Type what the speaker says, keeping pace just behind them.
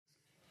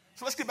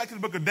So let's get back to the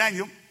book of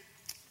Daniel,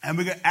 and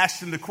we're going to ask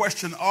them the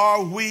question,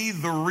 are we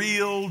the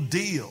real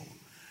deal?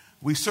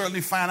 We certainly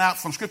find out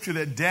from Scripture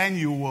that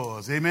Daniel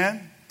was.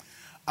 Amen?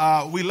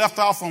 We left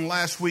off on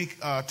last week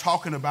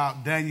talking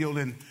about Daniel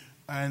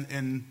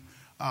and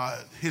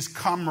his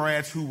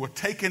comrades who were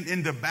taken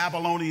into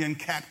Babylonian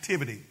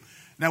captivity.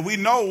 Now we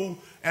know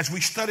as we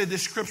study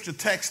this scripture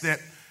text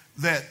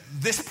that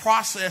this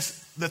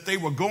process that they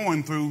were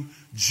going through,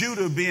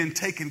 Judah being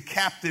taken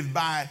captive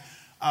by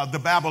the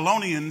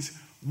Babylonians,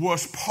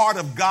 was part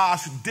of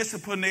God's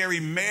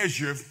disciplinary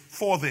measure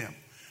for them.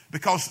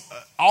 Because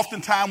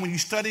oftentimes when you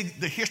study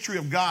the history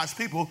of God's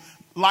people,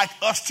 like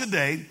us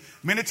today,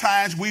 many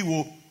times we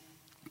will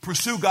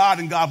pursue God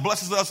and God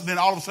blesses us, and then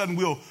all of a sudden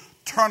we'll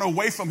turn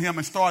away from him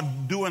and start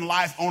doing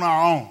life on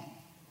our own.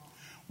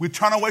 We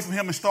turn away from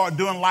him and start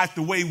doing life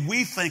the way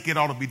we think it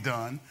ought to be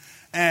done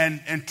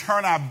and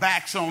turn our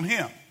backs on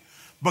him.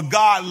 But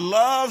God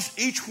loves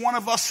each one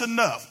of us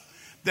enough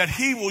that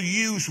he will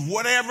use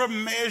whatever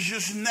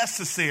measures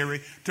necessary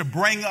to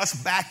bring us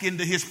back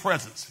into his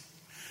presence.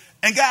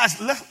 And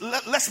guys,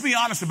 let's be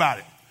honest about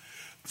it.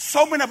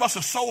 So many of us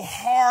are so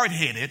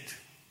hard-headed.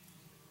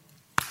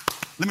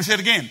 Let me say it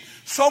again.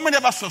 So many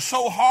of us are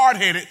so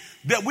hard-headed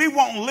that we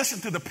won't listen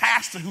to the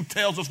pastor who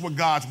tells us what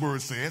God's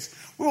word says.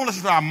 We won't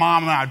listen to our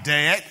mom and our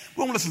dad.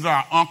 We won't listen to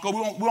our uncle.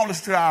 We won't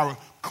listen to our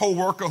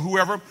co-worker,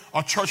 whoever,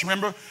 or church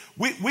member.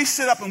 We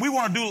sit up and we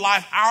want to do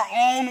life our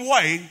own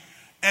way.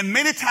 And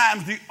many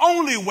times the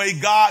only way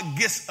God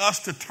gets us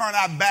to turn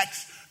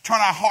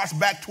our hearts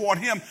back toward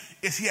him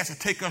is he has to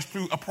take us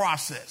through a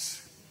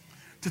process,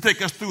 to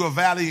take us through a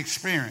valley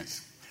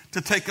experience,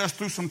 to take us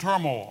through some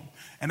turmoil.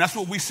 And that's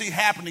what we see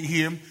happening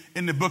here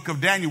in the book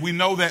of Daniel. We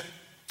know that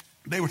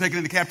they were taken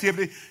into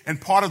captivity, and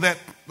part of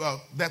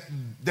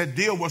that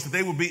deal was that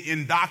they would be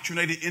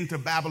indoctrinated into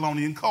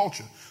Babylonian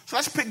culture. So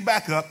let's pick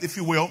back up, if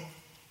you will,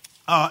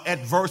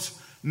 at verse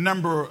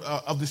number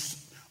of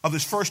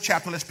this first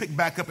chapter. Let's pick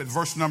back up at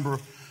verse number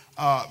 4.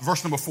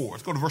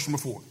 Let's go to verse number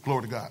 4.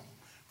 Glory to God.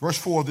 Verse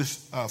 4 of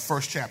this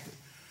first chapter.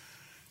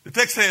 The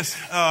text says,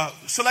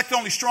 select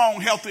only strong,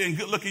 healthy, and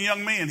good-looking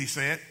young men, he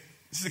said.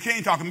 This is the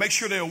king talking. Make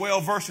sure they are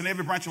well-versed in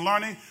every branch of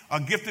learning, are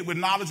gifted with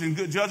knowledge and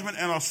good judgment,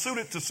 and are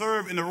suited to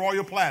serve in the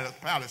royal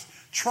palace.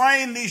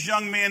 Train these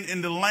young men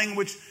in the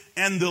language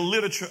and the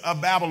literature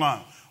of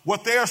Babylon.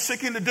 What they are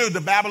seeking to do,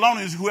 the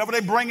Babylonians, whoever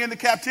they bring into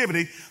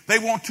captivity, they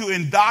want to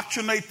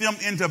indoctrinate them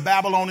into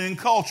Babylonian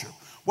culture.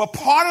 Well,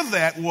 part of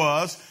that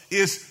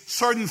is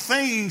certain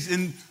things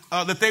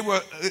that they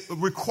were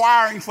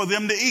requiring for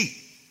them to eat,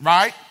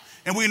 right?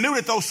 And we knew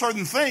that those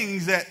certain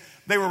things that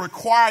they were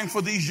requiring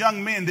for these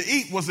young men to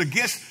eat was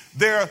against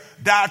their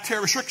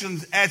dietary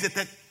restrictions as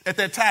at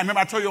that time.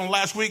 Remember I told you on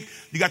last week,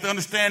 you got to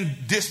understand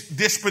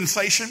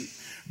dispensation.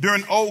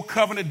 During Old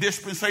Covenant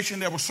dispensation,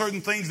 there were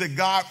certain things that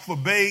God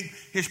forbade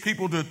his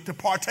people to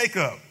partake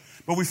of.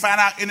 But we find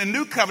out in the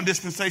New Covenant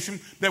dispensation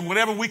that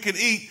whatever we can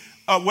eat,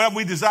 whatever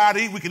we desire to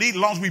eat, we can eat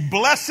as long as we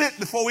bless it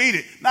before we eat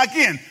it. Now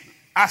again,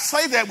 I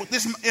say that with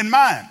this in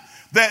mind,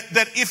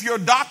 that if your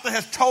doctor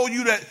has told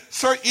you that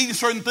eating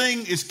certain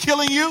thing is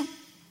killing you,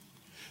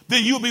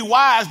 then you'll be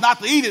wise not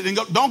to eat it.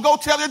 And don't go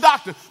tell your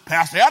doctor,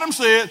 Pastor Adam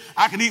said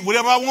I can eat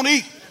whatever I want to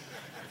eat.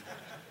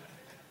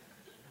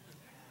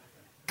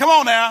 Come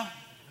on now.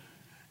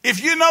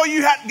 If you know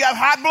you got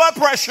high blood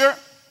pressure,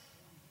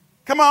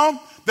 come on.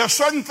 There are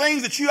certain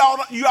things that you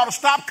ought to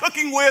stop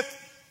cooking with.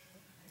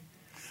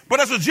 But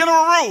as a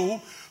general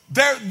rule,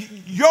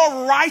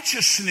 your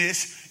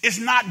righteousness is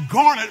not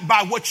garnered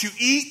by what you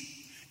eat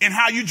and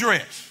how you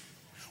dress.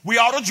 We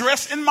ought to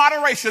dress in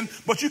moderation,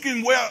 but you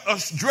can wear a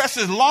dress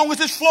as long as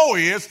its flow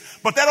is,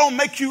 but that don't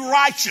make you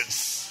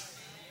righteous.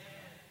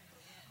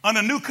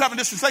 Under New Covenant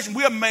dispensation,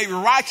 we are made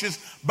righteous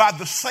by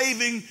the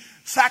saving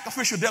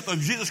sacrificial death of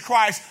Jesus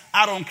Christ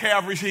out on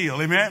Calvary's hill.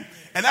 Amen.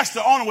 And that's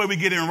the only way we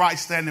get in right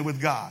standing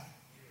with God.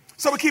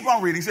 So we keep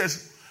on reading. It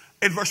says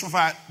in verse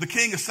 5, the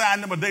king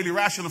assigned them a daily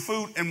ration of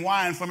food and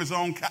wine from his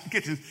own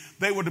kitchen.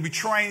 They were to be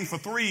trained for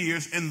 3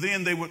 years, and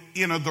then they would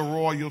enter the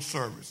royal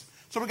service.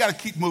 So we got to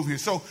keep moving here.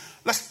 So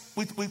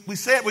we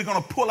said we're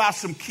going to pull out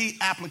some key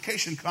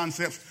application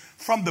concepts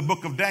from the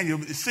book of Daniel.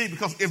 See,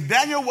 because if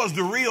Daniel was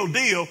the real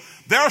deal,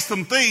 there are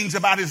some things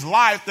about his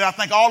life that I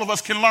think all of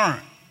us can learn.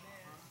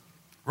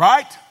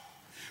 Right?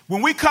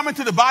 When we come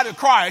into the body of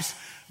Christ,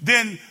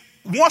 then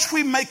once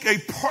we make a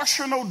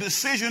personal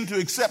decision to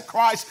accept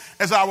Christ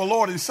as our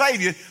Lord and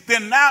Savior,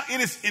 then now it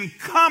is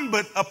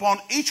incumbent upon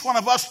each one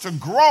of us to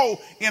grow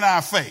in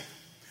our faith.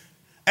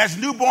 As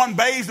newborn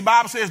babes, the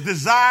Bible says,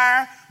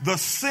 desire the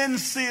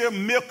sincere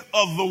milk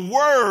of the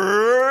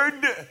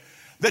word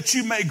that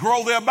you may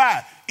grow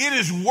thereby. It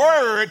is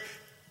word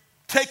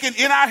taken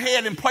in our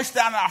head and placed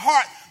down in our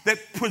heart that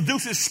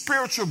produces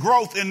spiritual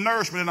growth and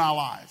nourishment in our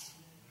lives.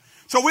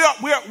 So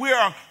we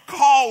are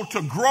called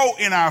to grow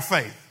in our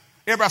faith.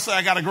 Everybody say,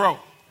 I got to grow.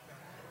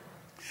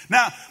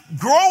 Now,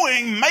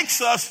 growing makes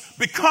us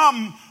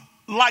become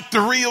like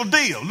the real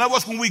deal. In other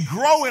words, when we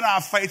grow in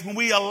our faith, when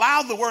we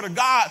allow the word of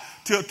God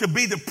to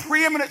be the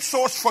preeminent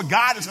source for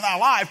guidance in our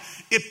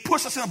life, it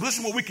puts us in a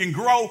position where we can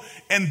grow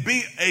and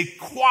be a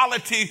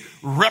quality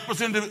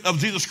representative of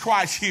Jesus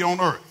Christ here on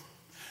earth.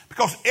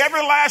 Because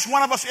every last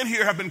one of us in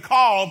here have been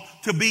called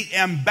to be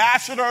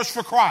ambassadors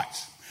for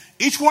Christ.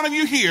 Each one of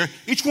you here,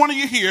 each one of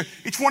you here,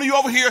 each one of you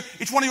over here,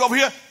 each one of you over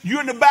here,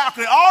 you're in the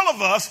balcony. All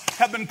of us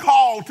have been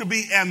called to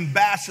be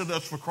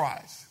ambassadors for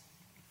Christ.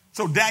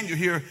 So Daniel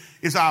here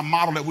is our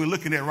model that we're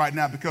looking at right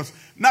now, because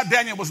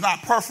Daniel was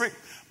not perfect,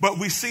 but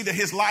we see that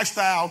his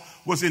lifestyle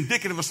was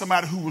indicative of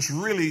somebody who was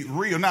really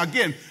real. Now,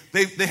 again,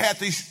 they had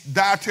these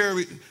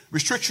dietary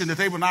restrictions that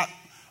they were not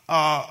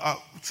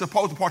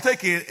supposed to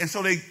partake in, and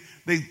so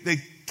they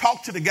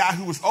talked to the guy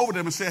who was over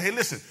them and said, hey,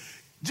 listen,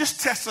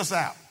 just test us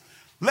out.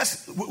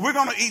 We're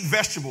going to eat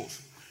vegetables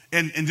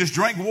and just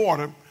drink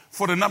water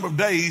for the number of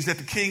days that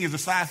the king is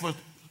assigned for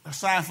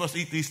us to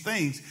eat these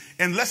things.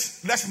 And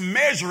let's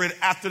measure it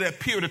after that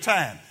period of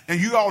time.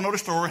 And you all know the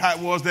story, how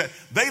it was that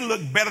they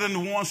looked better than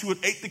the ones who had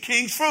ate the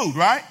king's food,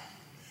 right?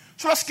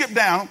 So let's skip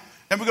down,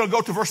 and we're going to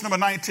go to verse number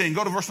 19.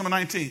 Go to verse number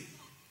 19.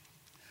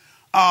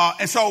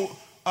 And so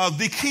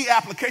the key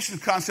application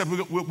concept,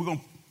 we're going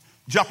to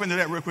jump into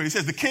that real quick. It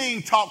says, the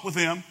king talked with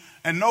him,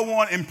 and no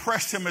one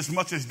impressed him as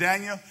much as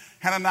Daniel,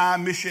 Hananiah,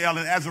 Mishael,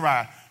 and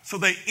Azariah. So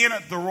they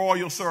entered the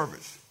royal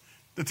service.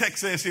 The text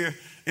says here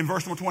in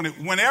verse number 20,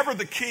 whenever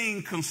the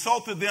king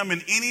consulted them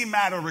in any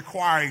matter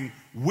requiring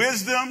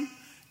wisdom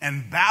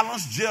and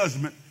balanced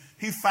judgment,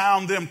 he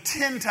found them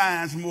 10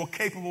 times more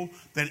capable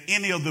than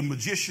any of the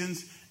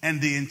magicians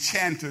and the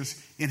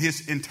enchanters in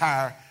his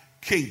entire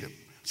kingdom.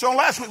 So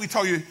last week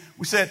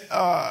we said,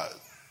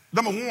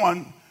 number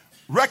one,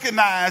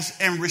 recognize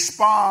and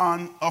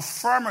respond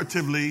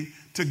affirmatively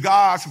to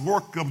God's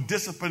work of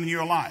discipline in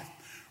your life.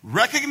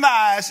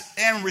 Recognize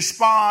and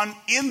respond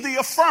in the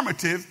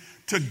affirmative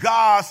to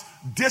God's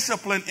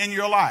discipline in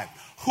your life.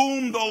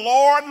 Whom the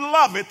Lord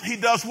loveth, he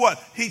does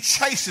what? He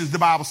chastens, the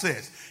Bible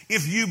says.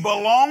 If you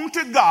belong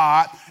to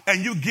God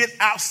and you get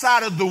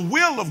outside of the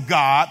will of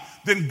God,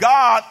 then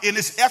God, in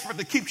his effort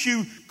to keep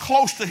you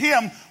close to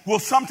him, will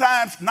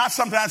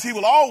he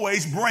will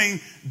always bring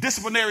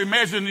disciplinary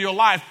measures into your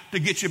life to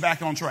get you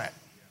back on track.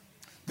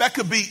 That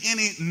could be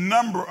any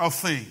number of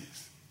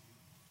things.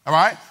 All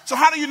right? So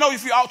how do you know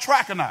if you're off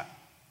track or not?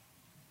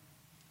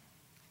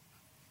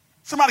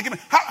 Somebody give me,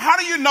 how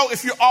do you know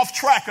if you're off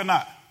track or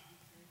not?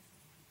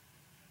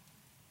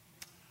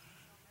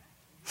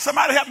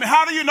 Somebody help me.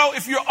 How do you know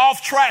if you're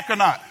off track or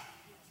not?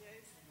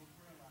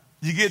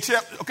 You get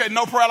checked? Okay,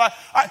 no prayer life.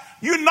 Right.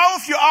 You know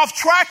if you're off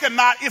track or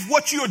not if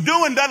what you're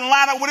doing doesn't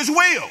line up with his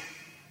will.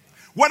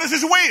 What is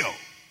his will?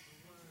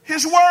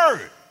 His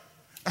word.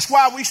 That's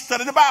why we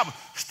study the Bible.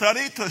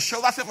 Study to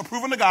show thyself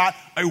approved unto God,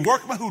 a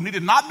workman who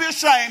needed not be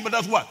ashamed, but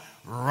does what?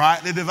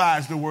 Rightly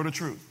divides the word of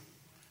truth.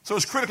 So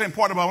it's critically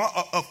important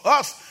of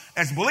us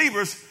as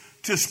believers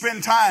to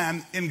spend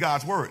time in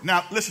God's word.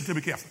 Now, listen to me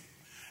carefully.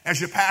 As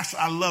your pastor,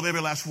 I love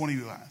every last one of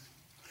you guys.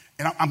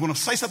 And I'm going to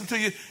say something to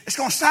you. It's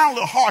going to sound a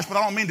little harsh, but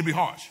I don't mean to be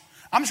harsh.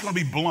 I'm just going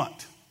to be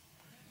blunt.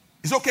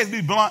 It's okay to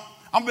be blunt.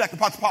 I'm going to be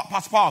like the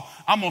Apostle Paul.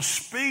 I'm going to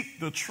speak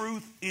the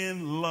truth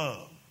in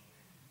love.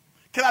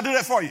 Can I do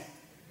that for you?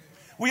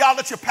 Will y'all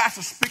let your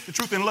pastor speak the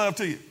truth in love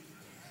to you?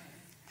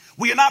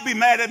 Will you not be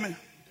mad at me?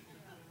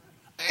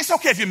 It's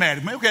okay if you're mad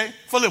at me, okay,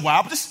 for a little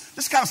while. But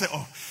just kind of say,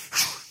 oh,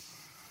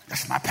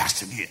 that's my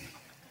pastor again.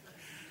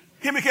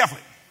 Hear me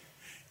carefully.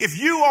 If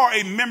you are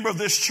a member of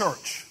this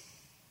church,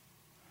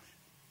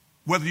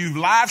 whether you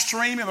live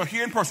stream it or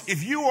here in person,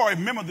 if you are a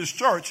member of this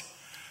church,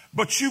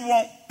 but you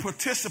won't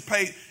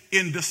participate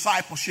in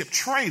discipleship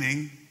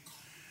training,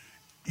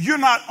 you're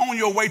not on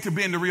your way to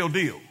being the real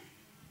deal.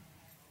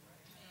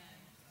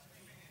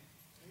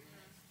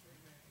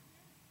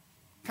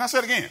 Can I say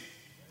it again?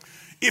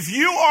 If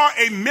you are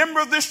a member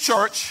of this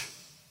church,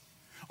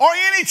 or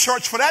any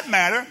church for that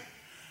matter,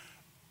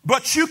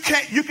 but you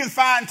can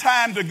find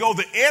time to go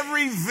to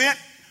every event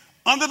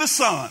under the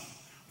sun,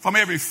 from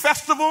every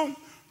festival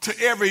to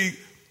every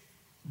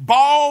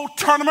ball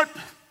tournament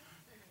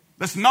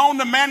that's known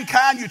to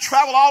mankind. You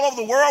travel all over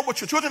the world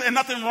with your children, and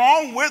nothing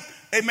wrong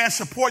with, amen,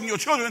 supporting your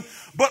children.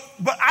 But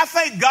I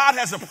think God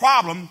has a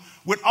problem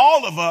with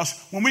all of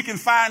us when we can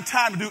find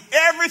time to do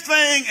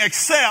everything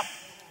except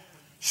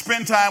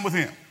spend time with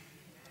him.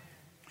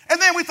 And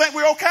then we think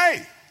we're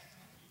okay.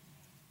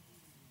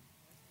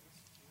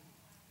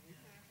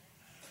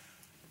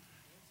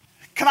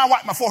 Can I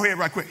wipe my forehead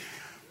right quick?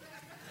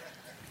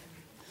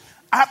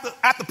 I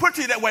have to put it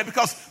to you that way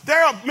because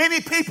there are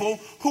many people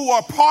who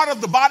are part of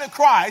the body of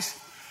Christ,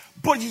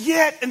 but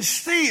yet and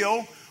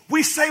still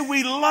we say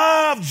we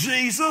love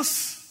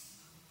Jesus,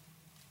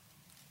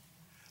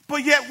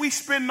 but yet we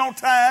spend no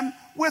time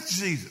with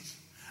Jesus.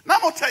 Now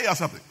I'm going to tell y'all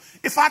something.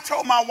 If I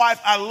told my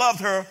wife I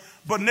loved her,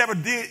 but never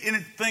did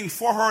anything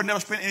for her, never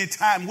spent any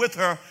time with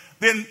her,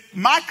 then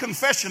my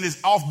confession is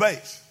off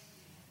base.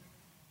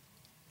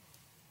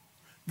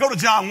 Go to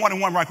John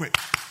 1:1 right quick.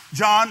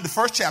 John, the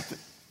first chapter,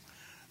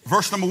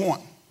 verse number 1.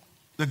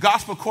 The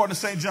gospel according to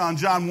St. John,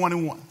 John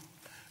 1:1.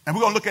 And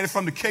we're going to look at it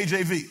from the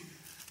KJV.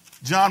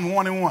 John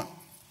 1:1.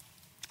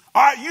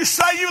 All right, you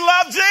say you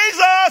love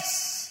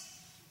Jesus.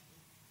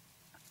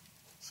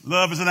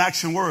 Love is an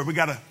action word. We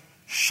got to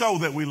show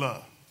that we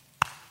love,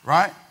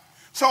 right?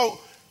 So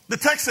the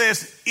text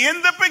says,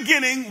 in the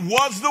beginning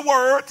was the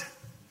Word,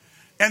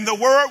 and the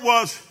Word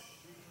was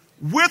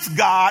with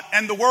God,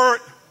 and the Word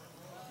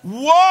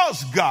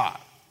was God.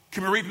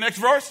 Can we read the next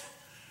verse?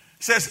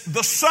 It says,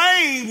 the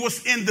same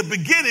was in the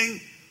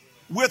beginning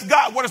with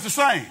God. What is the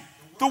same?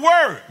 The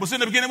Word was in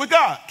the beginning with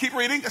God. Keep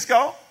reading. Let's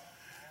go.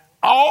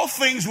 All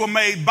things were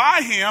made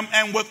by him,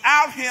 and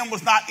without him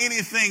was not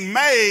anything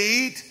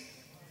made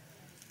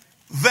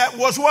that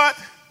was what?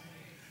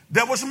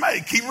 That was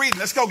made. Keep reading.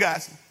 Let's go,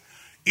 guys.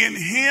 In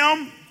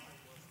him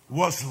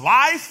was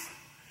life,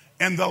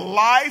 and the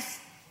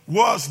life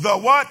was the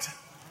what?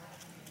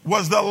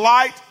 Was the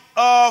light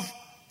of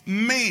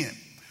men.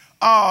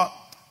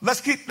 Let's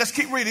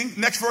keep reading.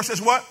 Next verse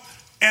says what?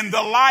 And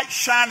the light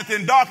shineth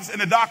in darkness, and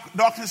the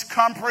darkness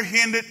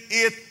comprehended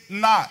it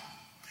not.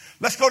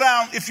 Let's go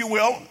down, if you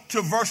will,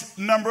 to verse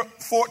number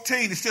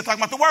 14. It's still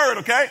talking about the Word,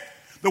 okay?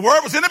 The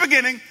Word was in the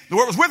beginning. The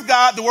Word was with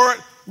God. The Word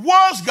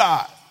was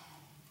God.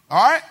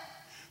 All right?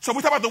 So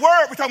we talk about the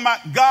Word. We're talking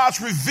about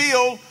God's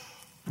revealed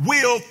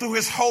will through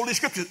his holy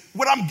scriptures.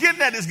 What I'm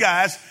getting at is,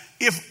 guys,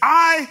 if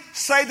I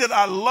say that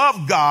I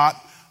love God,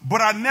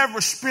 but I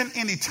never spend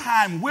any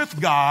time with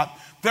God,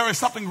 there is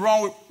something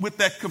wrong with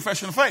that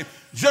confession of faith.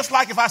 Just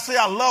like if I say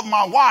I love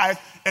my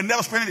wife and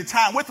never spend any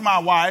time with my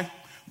wife,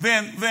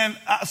 then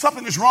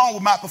something is wrong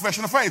with my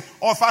profession of faith.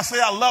 Or if I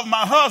say I love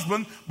my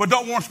husband, but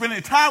don't want to spend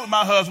any time with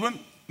my husband,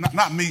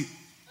 not me.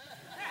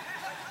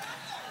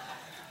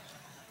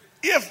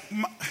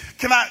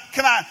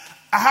 I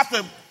have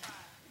to,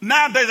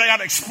 nowadays I got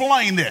to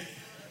explain that.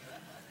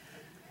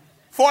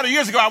 40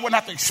 years ago, I wouldn't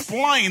have to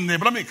explain that,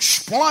 but let me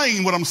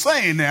explain what I'm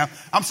saying now.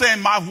 I'm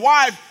saying my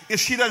wife, if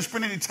she doesn't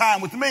spend any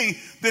time with me,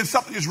 then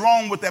something is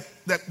wrong with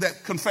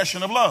that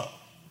confession of love.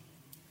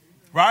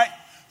 Right?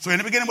 So in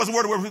the beginning was the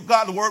Word was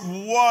God, the Word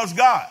was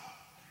God.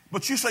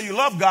 But you say you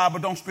love God,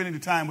 but don't spend any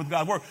time with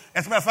God's Word.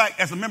 As a matter of fact,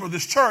 as a member of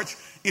this church,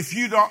 if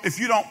you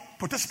don't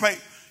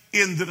participate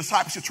in the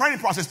discipleship training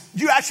process,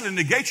 you actually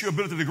negate your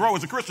ability to grow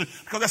as a Christian,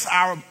 because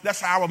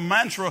that's our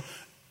mantra.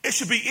 It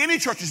should be any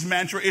church's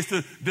mantra, is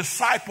to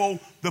disciple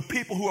the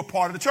people who are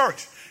part of the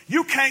church.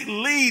 You can't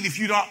lead if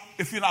you're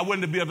not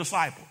willing to be a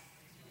disciple.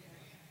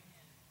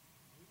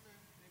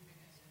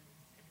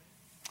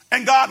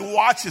 And God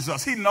watches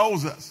us. He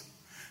knows us.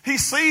 He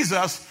sees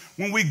us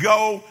when we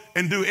go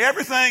and do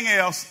everything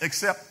else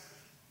except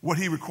what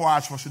he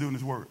requires for us to do in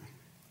his Word.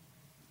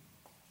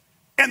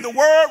 And the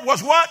Word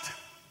was what?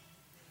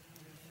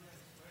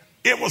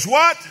 It was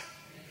what?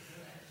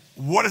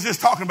 What is this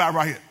talking about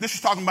right here? This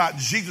is talking about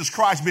Jesus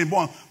Christ being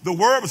born. The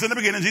Word was in the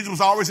beginning. Jesus was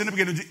always in the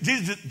beginning.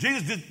 Jesus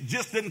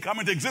just didn't come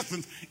into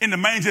existence in the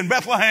manger in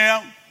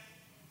Bethlehem.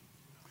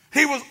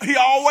 He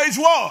always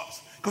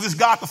was. Because it's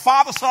God the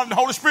Father, Son, and the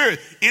Holy Spirit.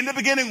 In the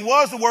beginning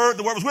was the Word.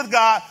 The Word was with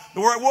God.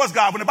 The Word was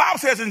God. When the Bible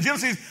says in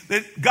Genesis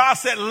that God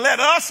said, let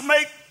us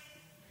make.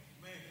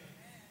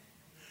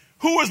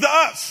 Who is the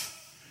us?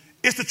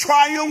 It's the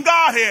triune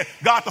Godhead.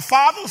 God the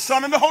Father, the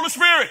Son, and the Holy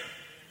Spirit.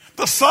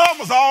 The Son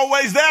was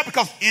always there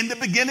because in the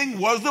beginning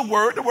was the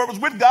Word. The Word was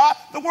with God.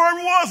 The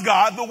Word was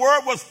God. The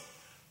Word was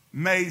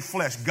made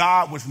flesh.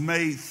 God was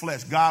made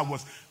flesh. God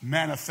was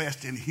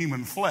manifest in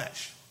human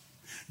flesh.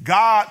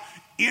 God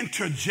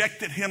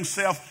interjected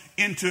himself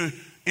into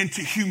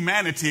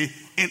humanity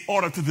in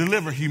order to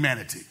deliver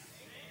humanity.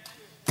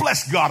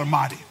 Bless God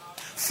Almighty.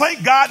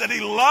 Thank God that he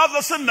loved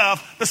us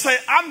enough to say,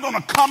 I'm going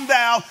to come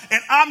down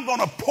and I'm going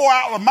to pour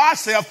out of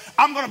myself.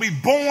 I'm going to be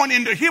born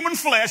into human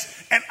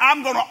flesh, and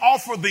I'm going to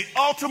offer the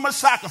ultimate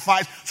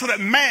sacrifice so that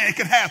man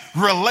can have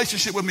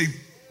relationship with me.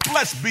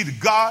 Blessed be to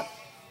God.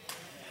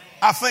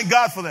 I thank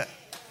God for that.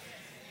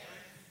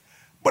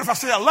 But if I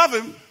say I love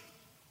him,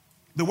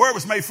 the Word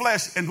was made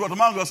flesh and dwelt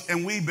among us,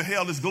 and we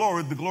beheld his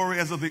glory, the glory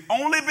as of the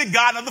only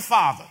begotten of the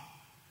Father,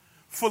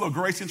 full of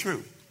grace and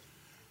truth.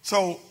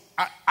 So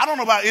I don't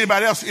know about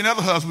anybody else, any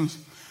other husbands,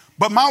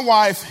 but my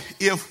wife,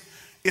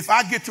 if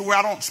I get to where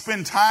I don't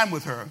spend time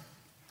with her,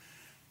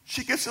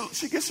 she gets a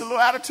little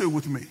attitude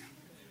with me.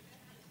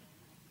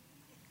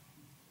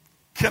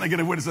 Can I get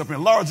a witness up here?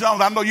 Laura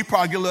Jones, I know you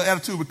probably get a little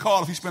attitude with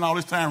Carl if he spent all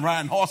this time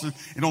riding horses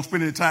and don't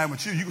spend any time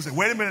with you. You can say,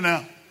 wait a minute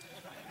now.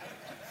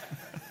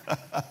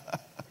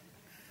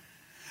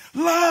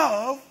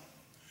 Love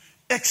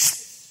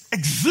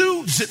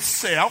exudes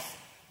itself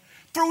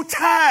through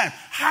time.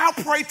 How,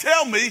 pray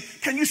tell me,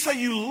 can you say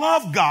you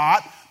love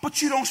God,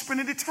 but you don't spend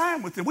any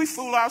time with him? We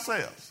fool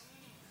ourselves.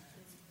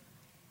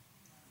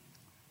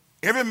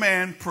 Every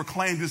man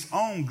proclaims his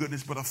own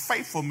goodness, but a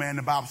faithful man,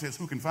 the Bible says,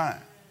 who can find?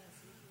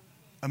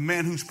 A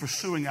man who's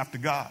pursuing after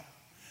God.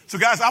 So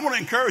guys, I want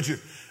to encourage you.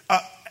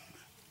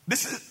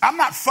 I'm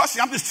not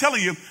fussing. I'm just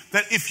telling you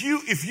that if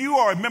you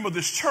are a member of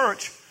this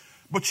church,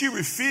 but you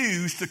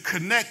refuse to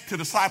connect to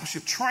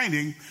discipleship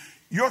training,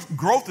 your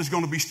growth is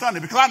going to be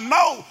stunted. Because I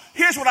know,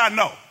 here's what I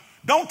know.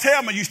 Don't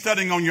tell me you're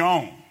studying on your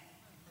own.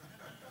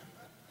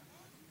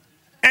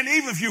 And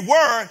even if you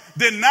were,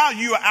 then now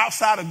you are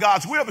outside of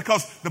God's will,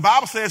 because the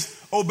Bible says,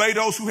 obey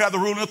those who have the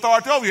ruling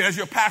authority over you. As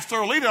your pastor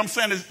or leader, I'm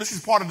saying this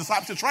is part of the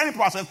discipleship training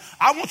process.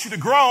 I want you to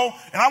grow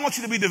and I want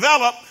you to be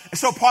developed. And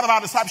so part of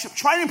our discipleship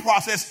training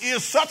process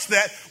is such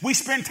that we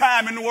spend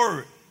time in the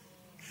Word.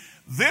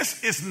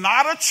 This is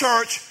not a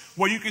church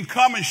where you can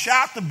come and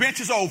shout the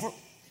benches over,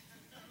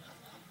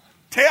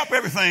 tear up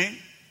everything,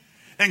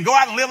 and go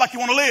out and live like you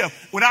want to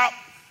live without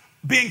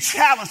being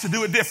challenged to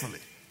do it differently.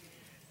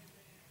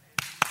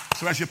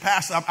 So as your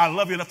pastor, I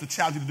love you enough to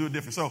challenge you to do it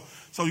different. So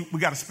we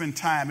got to spend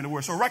time in the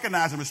Word. So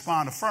recognize and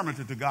respond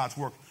affirmatively to God's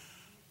work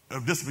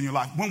of discipline in your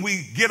life. When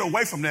we get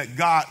away from that,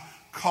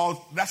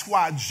 that's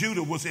why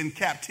Judah was in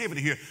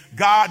captivity here.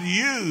 God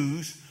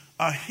used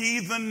a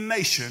heathen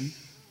nation.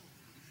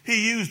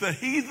 He used a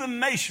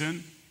heathen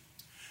nation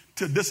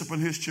to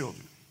discipline his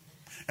children.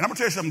 And I'm going to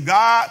tell you something.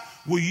 God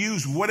will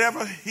use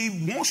whatever he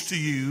wants to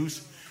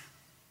use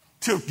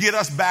to get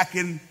us back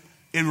in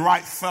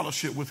right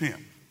fellowship with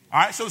him. All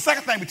right, so the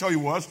second thing we told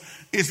you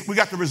is we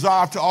got to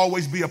resolve to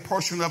always be a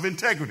person of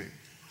integrity.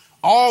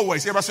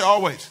 Always. Everybody say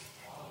always.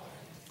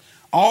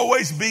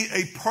 Always be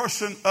a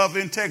person of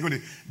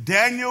integrity.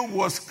 Daniel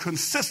was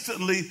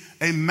consistently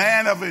a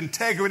man of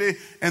integrity,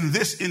 and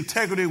this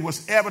integrity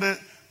was evident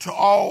to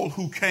all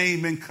who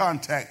came in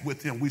contact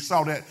with him. We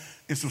saw that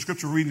in some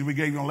scripture readings we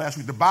gave you on last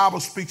week. The Bible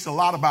speaks a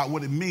lot about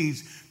what it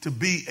means to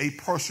be a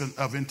person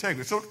of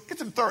integrity. So get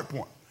to the third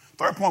point.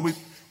 Third point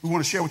we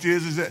want to share with you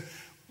is that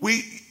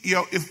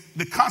if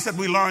the concept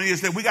we learn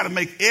is that we got to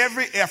make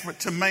every effort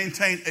to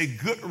maintain a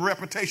good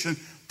reputation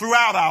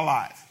throughout our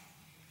life.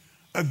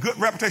 A good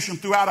reputation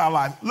throughout our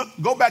life. Look,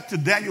 go back to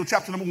Daniel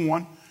chapter number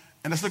 1,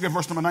 and let's look at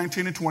verse number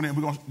 19 and 20, and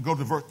we're going to go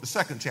to the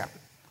second chapter.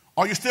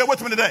 Are you still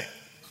with me today?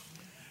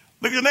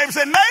 Look at your neighbor and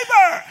say,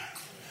 neighbor,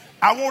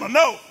 I want to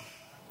know,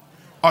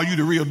 are you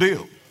the real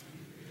deal?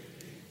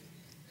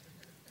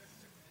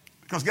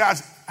 Because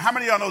guys, how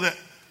many of y'all know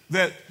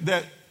that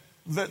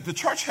the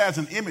church has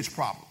an image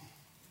problem?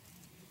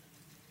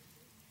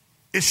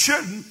 It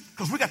shouldn't,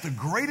 because we got the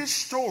greatest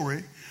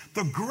story,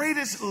 the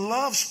greatest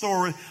love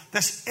story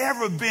that's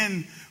ever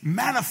been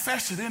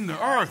manifested in the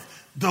earth.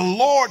 The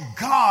Lord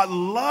God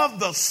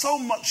loved us so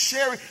much,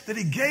 Sherry, that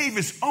he gave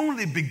his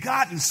only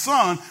begotten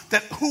son,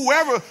 that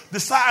whoever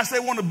decides they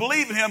want to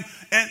believe in him,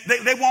 and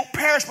they won't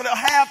perish, but they'll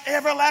have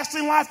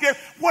everlasting life.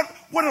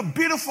 What a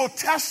beautiful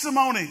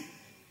testimony.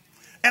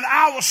 And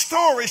our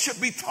story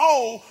should be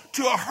told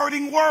to a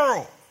hurting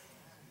world.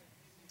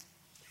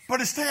 But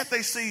instead,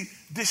 they see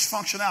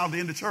dysfunctionality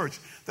in the church.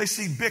 They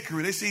see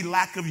bickering. They see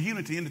lack of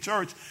unity in the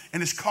church.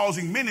 And it's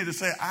causing many to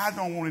say, I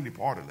don't want any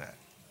part of that.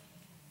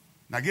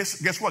 Now,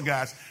 guess what,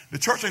 guys? The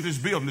church ain't this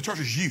building. The church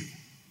is you.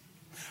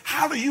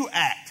 How do you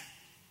act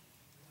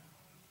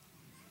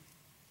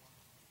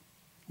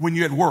when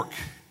you're at work,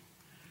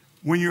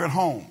 when you're at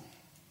home,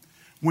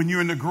 when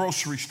you're in the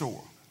grocery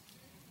store?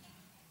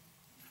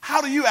 How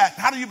do you act?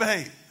 How do you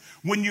behave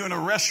when you're in a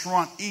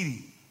restaurant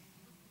eating?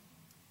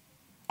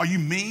 Are you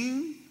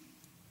mean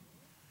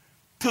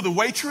to the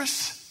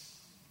waitress?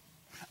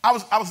 I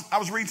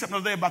was reading something the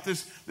other day about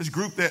this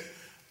group that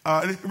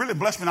and it really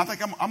blessed me. And I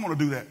think I'm going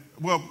to do that.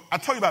 Well, I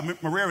told you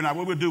about Maria and I.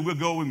 What we'll do, we'll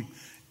go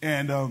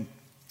and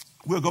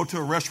we'll go to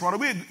a restaurant. Or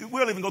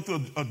we'll even go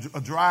to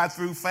a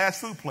drive-through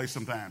fast food place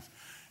sometimes,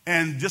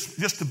 and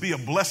just to be a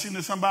blessing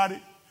to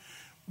somebody,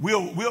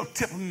 we'll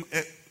tip them.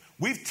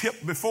 We've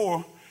tipped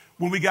before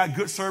when we got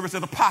good service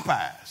at a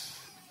Popeyes,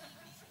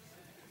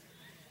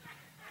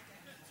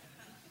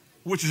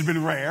 which has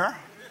been rare.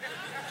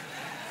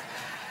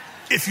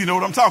 If you know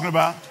what I'm talking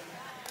about.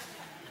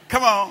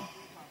 Come on.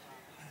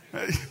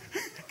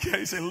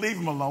 He said, leave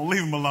him alone,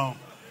 leave him alone.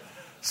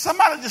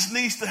 Somebody just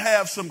needs to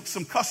have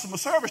some customer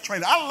service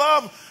training. I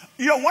love,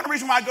 one of the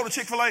reasons why I go to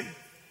Chick-fil-A,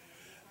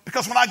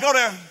 because when I go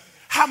there,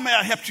 how may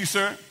I help you,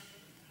 sir?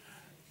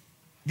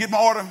 Get my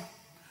order.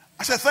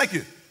 I said, thank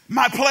you.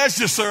 My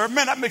pleasure, sir.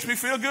 Man, that makes me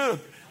feel good.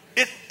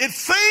 It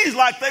seems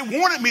like they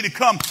wanted me to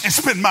come and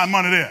spend my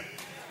money there.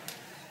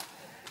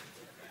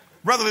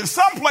 Rather than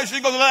some place you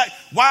go to like,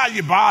 why are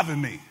you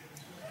bothering me?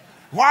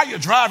 Why are you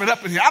driving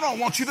up in here? I don't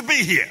want you to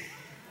be here.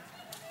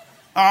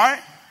 All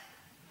right?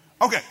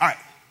 Okay, all right.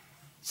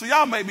 So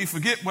y'all made me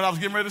forget what I was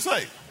getting ready to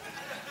say.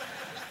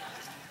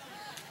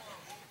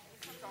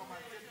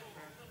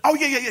 Oh,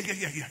 yeah.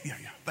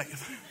 Thank you.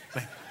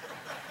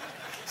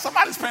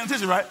 Somebody's paying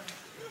attention, right?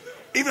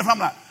 Even if I'm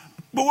not.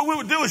 But what we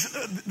would do is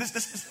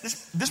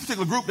this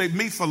particular group, they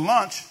meet for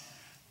lunch,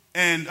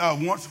 and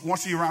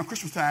once a year around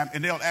Christmas time,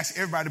 and they'll ask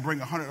everybody to bring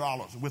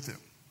 $100 with them.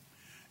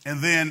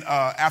 And then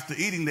after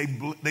eating,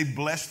 they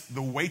blessed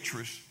the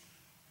waitress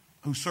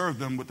who served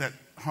them with that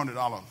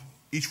 $100.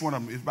 Each one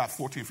of them is about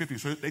 $1,450. $15.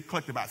 So they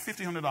collected about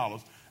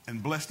 $1,500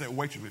 and blessed that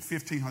waitress with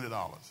 $1,500.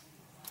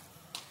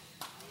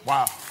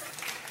 Wow.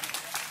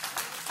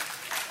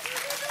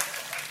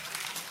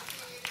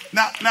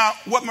 Now,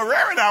 what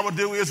Maria and I will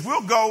do is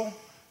we'll go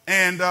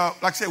and,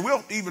 like I said,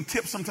 we'll even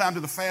tip sometime to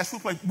the fast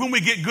food place when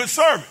we get good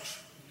service.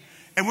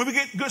 And when we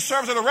get good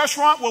service at a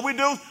restaurant, what we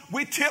do,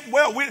 we tip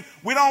well.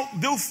 We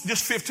don't do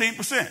just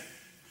 15%.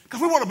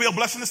 Because we want to be a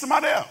blessing to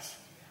somebody else.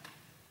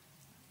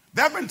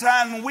 There have been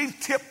times when we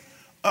tip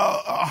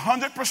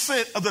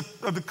 100%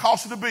 of the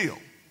cost of the bill.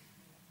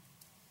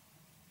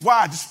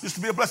 Why? Just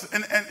to be a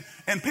blessing.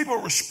 And people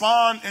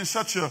respond in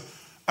such a,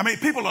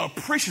 people are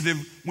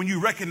appreciative when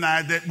you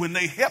recognize that when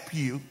they help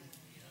you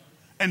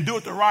and do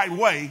it the right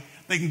way,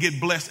 they can get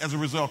blessed as a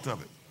result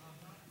of it.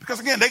 Because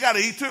again, they got to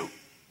eat too.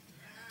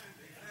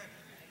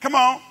 Come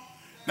on.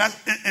 Now,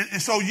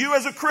 and so you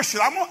as a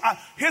Christian,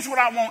 here's what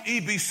I want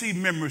EBC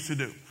members to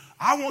do.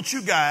 I want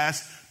you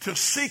guys to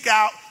seek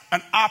out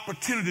an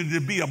opportunity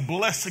to be a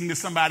blessing to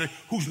somebody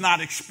who's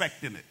not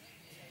expecting it.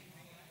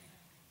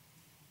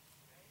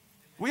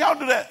 We all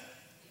do that.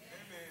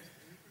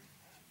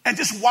 And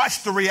just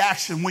watch the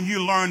reaction when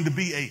you learn to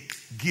be a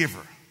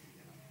giver.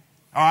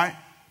 All right?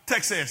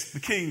 Text says,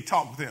 the king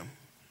talked with him,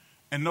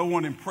 and no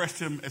one impressed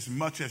him as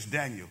much as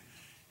Daniel,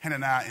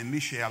 Hananiah, and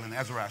Mishael, and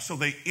Azariah. So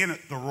they entered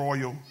the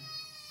royal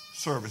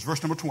service.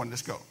 Verse number 20,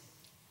 let's go.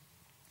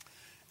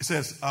 It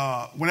says,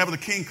 whenever the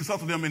king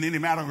consulted them in any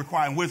matter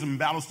requiring wisdom and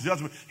balanced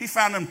judgment, he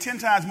found them 10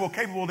 times more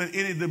capable than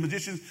any of the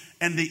magicians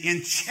and the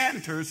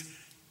enchanters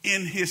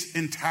in his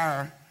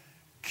entire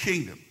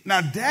kingdom.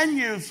 Now,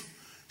 Daniel's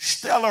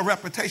stellar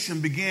reputation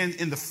began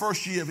in the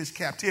first year of his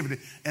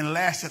captivity and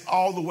lasted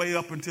all the way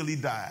up until he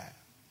died.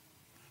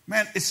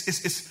 Man,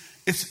 it's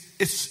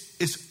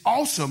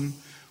awesome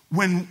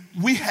when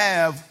we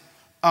have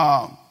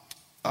a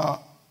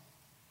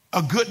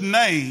good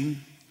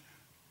name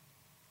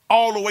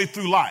all the way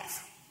through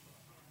life.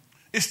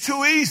 It's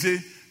too easy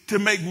to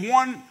make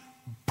one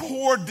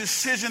poor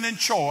decision and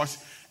choice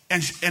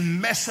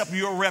and mess up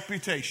your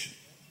reputation.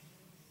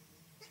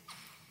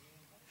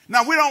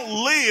 Now, we don't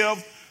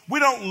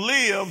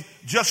live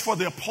just for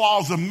the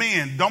applause of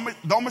men. Don't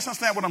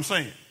misunderstand what I'm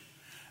saying.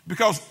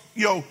 Because,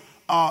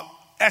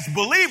 as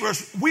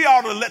believers, we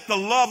ought to let the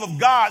love of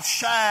God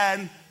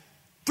shine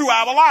through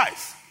our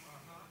life.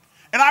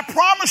 And I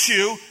promise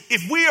you,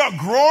 if we are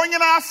growing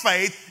in our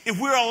faith, if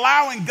we're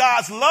allowing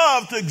God's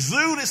love to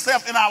exude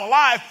itself in our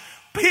life,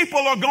 people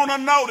are going to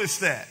notice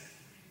that.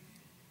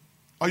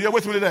 Are you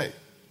with me today?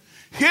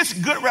 His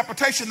good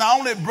reputation not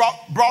only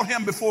brought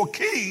him before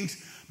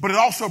kings, but it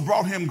also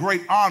brought him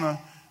great honor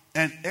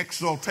and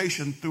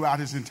exaltation throughout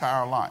his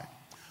entire life.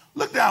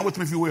 Look down with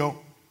me, if you will.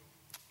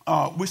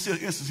 We see an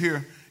instance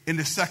here in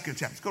the second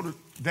chapter. Let's go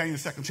to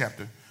Daniel's second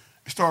chapter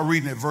and start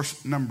reading at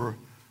verse number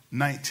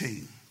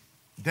 19.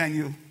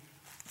 Daniel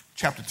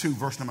chapter 2,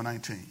 verse number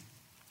 19.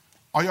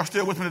 Are y'all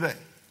still with me today?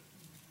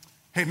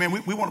 Hey, man,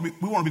 we want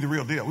to be the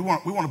real deal. We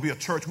want to be a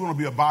church. We want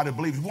to be a body of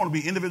believers. We want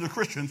to be individual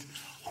Christians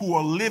who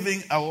are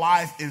living a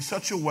life in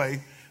such a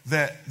way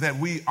that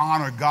we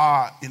honor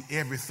God in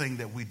everything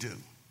that we do.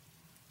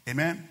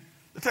 Amen?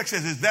 The text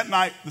says, that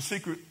night the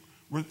secret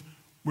was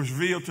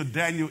revealed to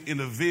Daniel in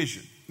a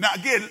vision. Now,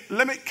 again,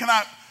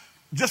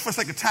 just for the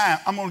sake of time,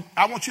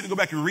 I want you to go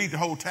back and read the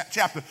whole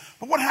chapter.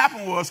 But what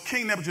happened was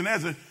King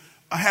Nebuchadnezzar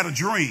had a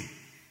dream.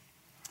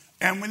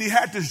 And when he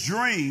had this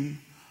dream,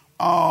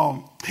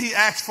 he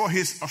asked for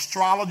his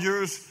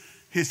astrologers,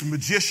 his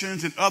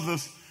magicians, and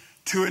others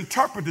to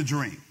interpret the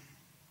dream.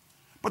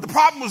 But the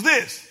problem was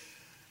this.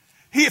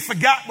 He had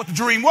forgot what the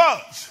dream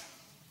was.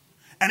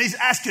 And he's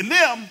asking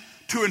them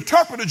to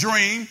interpret a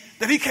dream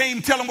that he can't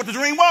even tell them what the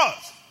dream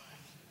was.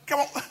 Come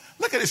on,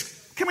 look at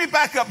this. Can we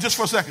back up just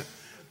for a second?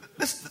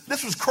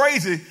 This was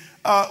crazy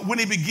when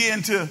he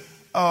began to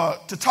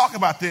talk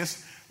about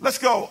this. Let's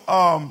go.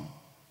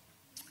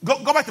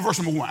 Go back to verse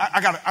number 1.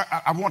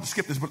 I want to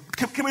skip this, but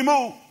can we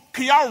move?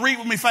 Can y'all read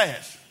with me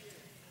fast?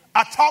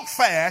 I talk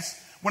fast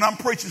when I'm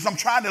preaching, so I'm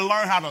trying to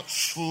learn how to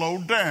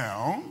slow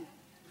down.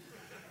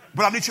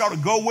 But I need y'all to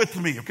go with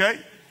me, okay?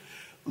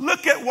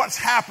 Look at what's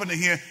happening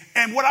here.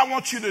 And what I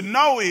want you to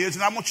know is,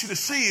 and I want you to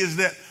see is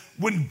that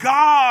when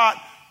God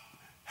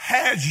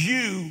has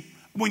you,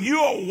 when you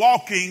are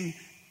walking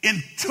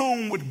in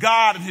tune with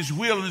God and his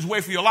will and his way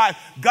for your life,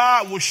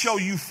 God will show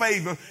you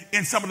favor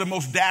in some of the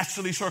most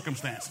dastardly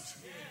circumstances.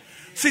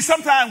 See,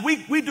 sometimes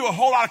we do a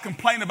whole lot of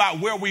complaining about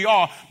where we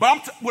are,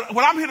 but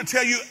what I'm here to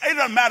tell you, it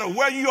doesn't matter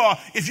where you are.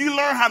 If you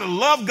learn how to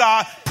love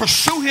God,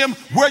 pursue him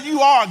where you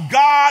are,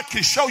 God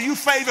can show you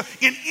favor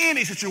in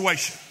any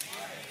situation.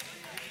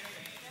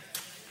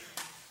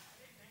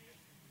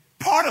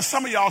 Part of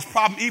some of y'all's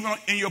problem, even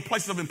in your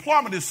places of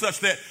employment, is such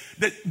that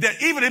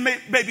even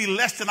it may be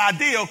less than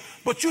ideal,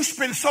 but you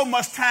spend so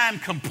much time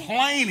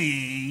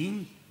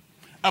complaining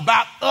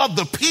about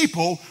other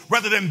people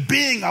rather than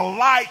being a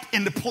light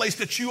in the place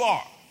that you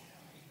are.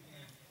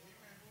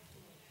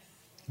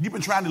 You've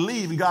been trying to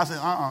leave, and God said,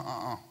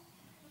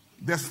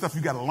 There's some stuff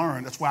you got to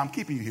learn. That's why I'm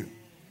keeping you here.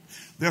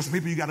 There's some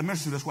people you got to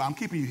minister to. That's why I'm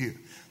keeping you here.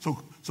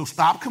 So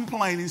stop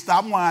complaining,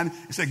 stop whining,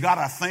 and say, God,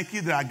 I thank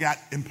you that I got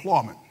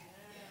employment.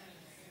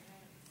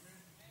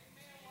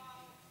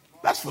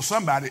 That's for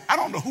somebody. I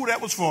don't know who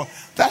that was for.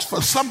 That's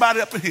for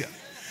somebody up in here.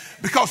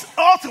 Because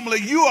ultimately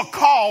you are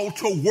called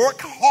to work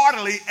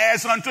heartily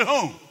as unto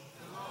whom?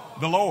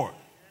 The Lord.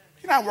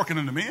 You're not working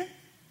unto men.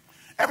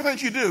 Everything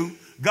that you do,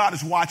 God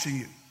is watching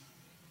you.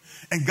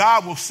 And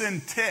God will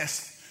send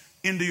tests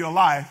into your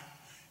life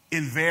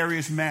in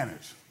various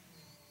manners.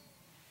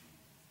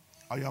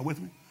 Are y'all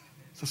with me?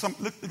 So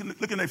look at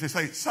the next. They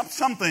say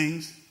some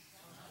things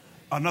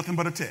are nothing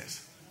but a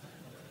test.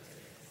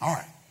 All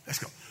right, let's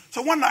go.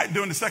 So one night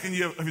during the second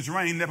year of his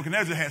reign,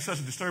 Nebuchadnezzar had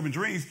such disturbing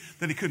dreams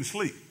that he couldn't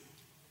sleep.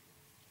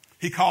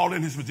 He called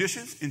in his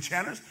magicians,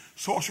 enchanters,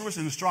 sorcerers,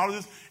 and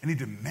astrologers, and he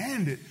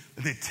demanded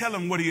that they tell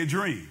him what he had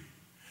dreamed.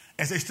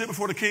 As they stood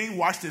before the king,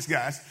 watch this,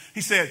 guys. He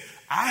said,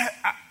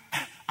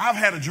 I've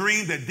had a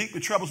dream that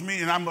deeply troubles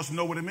me, and I must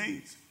know what it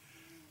means.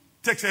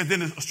 Text says, then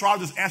the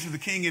astrologers answered the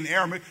king in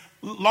Aramaic,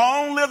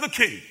 long live the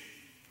king.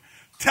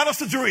 Tell us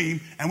the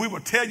dream, and we will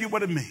tell you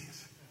what it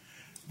means.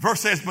 Verse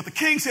says, but the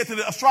king said to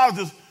the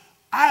astrologers,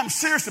 I am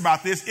serious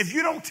about this. If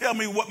you don't tell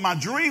me what my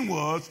dream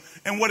was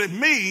and what it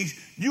means,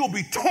 you will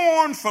be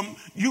torn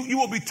you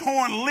will be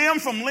torn limb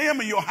from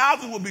limb, and your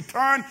houses will be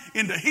turned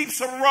into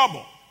heaps of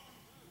rubble.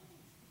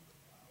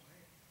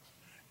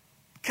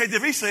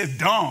 KJV says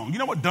dung. You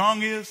know what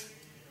dung is?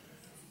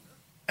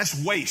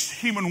 That's waste,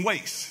 human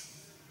waste.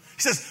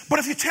 He says, but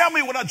if you tell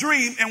me what I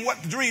dream and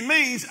what the dream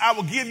means, I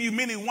will give you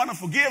many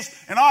wonderful gifts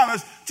and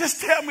honors.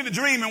 Just tell me the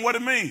dream and what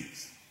it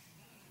means.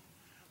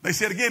 They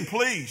said again,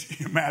 please,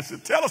 your master,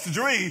 tell us the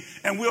dream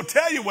and we'll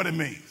tell you what it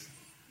means.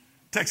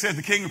 Text says,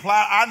 the king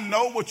replied, I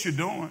know what you're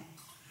doing.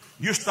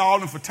 You're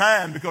stalling for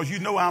time because you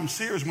know I'm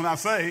serious when I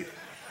say,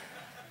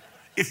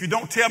 if you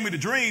don't tell me the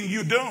dream,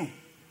 you're doomed.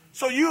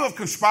 So you have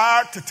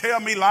conspired to tell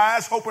me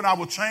lies, hoping I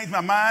will change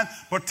my mind.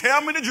 But tell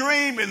me the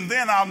dream, and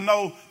then I'll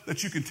know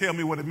that you can tell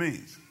me what it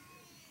means.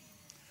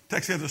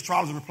 Text says, the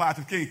astrologer replied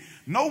to the king,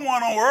 no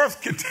one on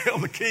earth can tell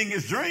the king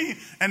his dream,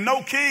 and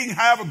no king,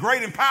 however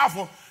great and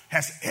powerful,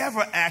 has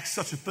ever asked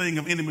such a thing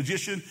of any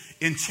magician,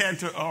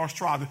 enchanter, or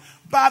astrologer.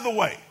 By the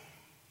way,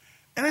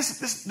 and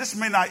this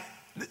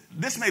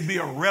may be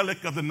a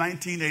relic of the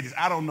 1980s.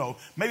 I don't know.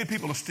 Maybe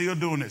people are still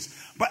doing this.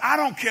 But I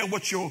don't care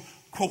what your,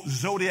 quote,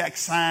 zodiac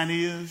sign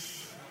is.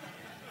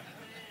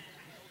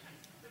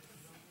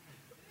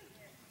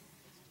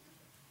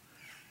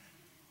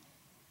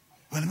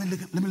 Well,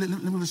 let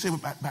me say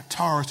about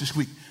Taurus this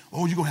week.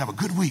 Oh, you're going to have a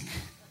good week.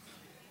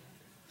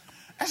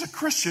 As a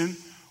Christian,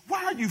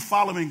 why are you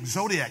following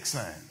zodiac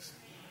signs?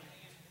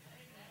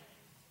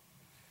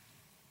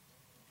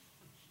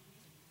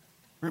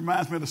 It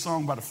reminds me of the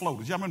song by the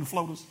Floaters. Y'all remember the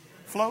Floaters?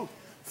 Float,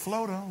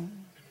 float on.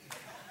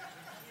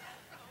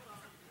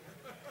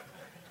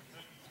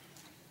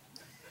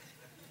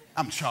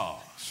 I'm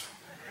Charles.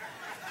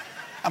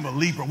 I'm a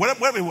Libra.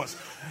 Whatever it was.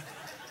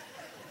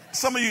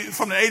 Some of you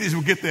from the 80s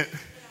will get that.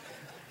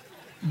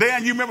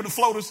 Dan, you remember the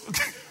Floaters?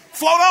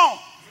 Float on.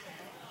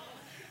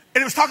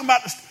 And it was talking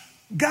about,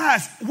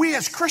 guys, we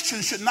as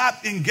Christians should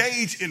not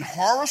engage in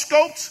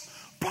horoscopes,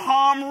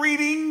 palm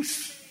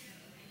readings,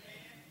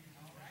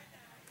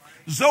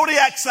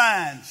 zodiac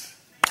signs.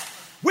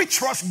 We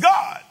trust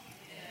God.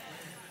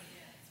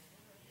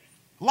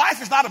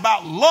 Life is not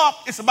about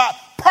luck. It's about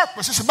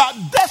purpose. It's about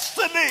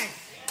destiny.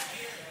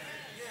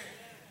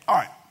 All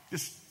right.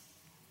 Just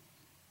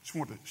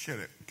want to share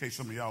that in case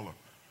some of y'all are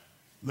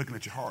looking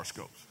at your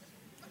horoscopes.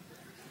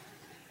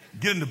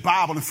 Get in the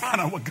Bible and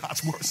find out what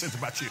God's word says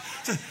about you.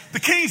 So the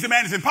king's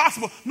demand is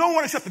impossible. No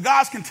one except the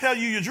gods can tell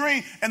you your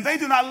dream, and they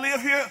do not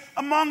live here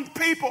among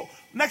people.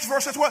 Next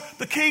verse says what?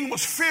 The king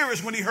was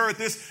furious when he heard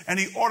this, and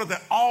he ordered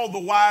that all the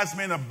wise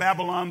men of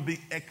Babylon be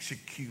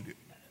executed.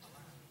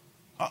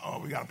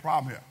 We got a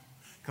problem here.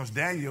 Because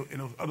Daniel and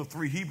those other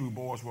 3 Hebrew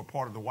boys were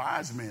part of the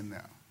wise men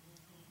now.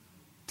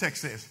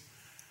 Text says,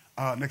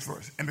 next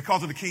verse. And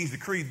because of the king's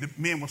decree, the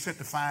men were sent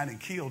to find and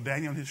kill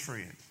Daniel and his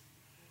friends.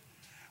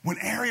 When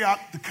Arioch,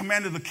 the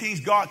commander of the king's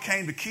guard,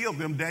 came to kill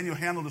them, Daniel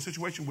handled the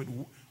situation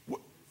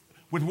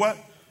with what?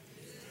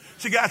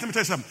 See, guys, let me tell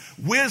you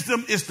something.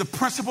 Wisdom is the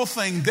principal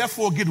thing.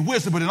 Therefore, get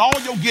wisdom. But in all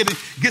you're getting,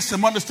 get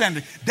some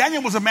understanding.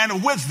 Daniel was a man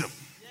of wisdom.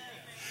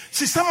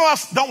 See, some of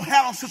us don't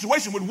handle the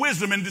situation with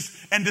wisdom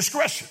and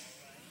discretion.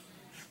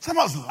 Some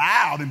of us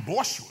loud and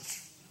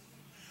boisterous.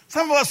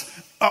 Some of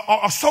us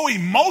are so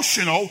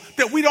emotional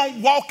that we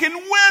don't walk in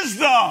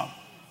wisdom.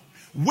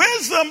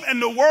 Wisdom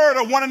and the word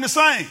are one and the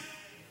same.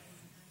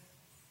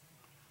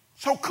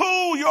 So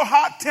cool your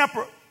hot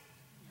temper.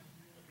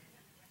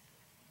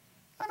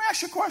 Let me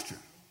ask you a question.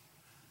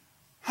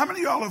 How many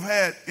of y'all have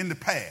had in the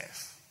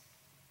past,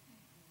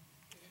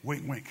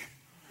 wink, wink,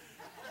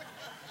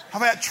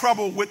 have had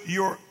trouble with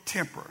your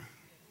temper?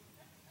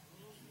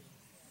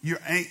 You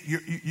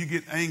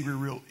get angry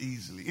real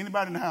easily.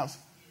 Anybody in the house?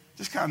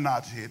 Just kind of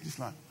nod your head. Just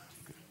like,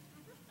 okay.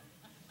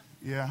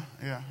 Yeah.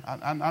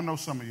 I know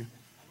some of you.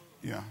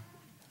 Yeah.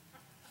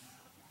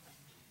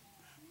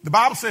 The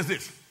Bible says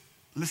this.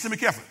 Listen to me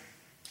carefully.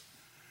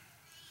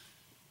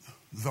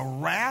 The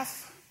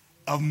wrath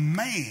of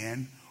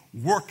man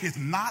worketh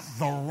not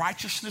the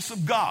righteousness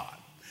of God.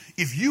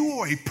 If you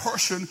are a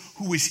person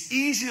who is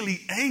easily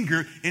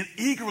angered and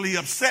eagerly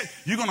upset,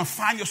 you're going to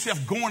find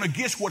yourself going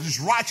against what is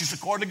righteous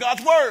according to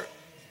God's word.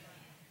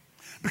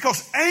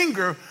 Because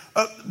anger,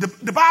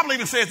 the Bible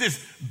even says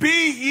this,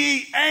 be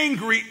ye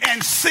angry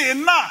and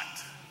sin not.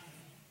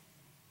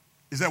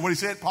 Is that what he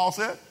said? Paul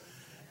said?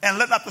 And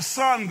let not the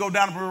sun go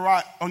down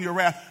on your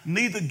wrath,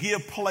 neither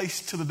give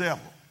place to the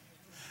devil.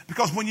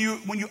 Because when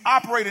you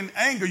operate in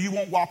anger, you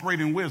won't operate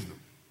in wisdom.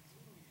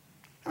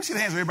 Let me see the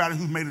hands of everybody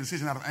who's made a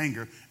decision out of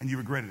anger and you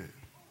regretted it.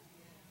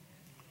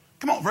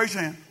 Come on, raise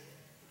your hand.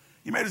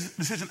 You made a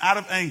decision out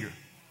of anger.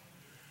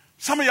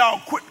 Some of y'all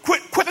quit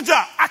the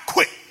job. I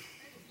quit.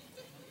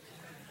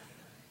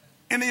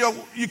 And then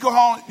you go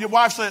home, your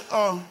wife said,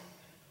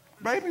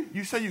 baby,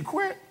 you say you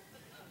quit?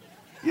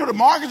 You know, the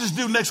mortgage is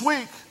due next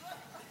week.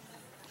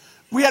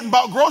 We hadn't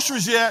bought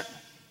groceries yet.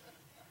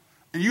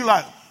 And you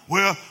like,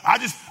 well, I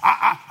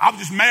was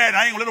just mad.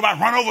 I ain't gonna let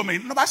nobody run over me.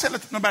 Nobody said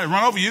let nobody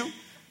run over you.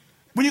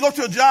 When you go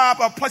to a job,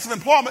 a place of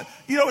employment,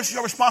 you know it's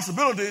your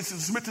responsibility to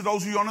submit to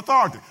those who are in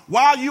authority.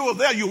 While you are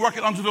there, you're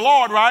working unto the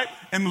Lord, right?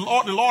 And the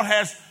Lord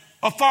has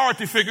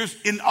authority figures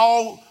in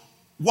all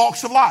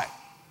walks of life.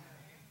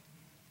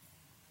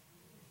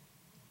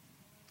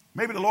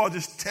 Maybe the Lord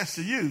just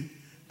tested you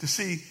to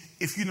see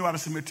if you know how to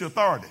submit to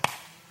authority.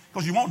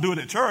 Because you won't do it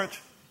at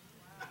church.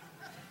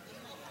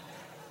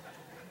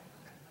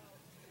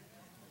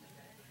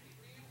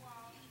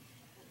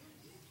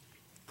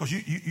 Because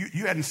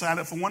you hadn't signed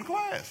up for one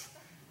class.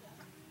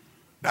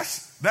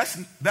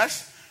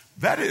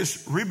 That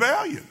is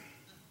rebellion.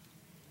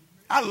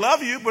 I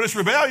love you, but it's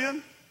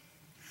rebellion.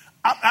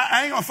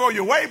 I ain't going to throw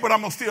you away, but I'm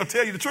going to still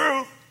tell you the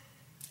truth.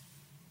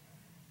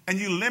 And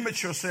you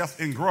limit yourself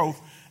in growth,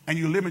 and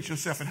you limit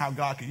yourself in how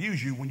God can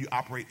use you when you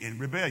operate in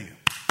rebellion.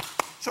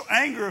 So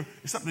anger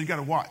is something you got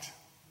to watch.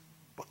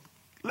 But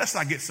let's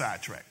not get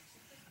sidetracked.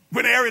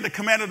 When the area the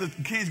commander of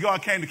the king's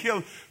guard came to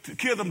kill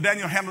them,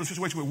 Daniel handled the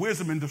situation with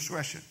wisdom and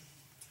discretion.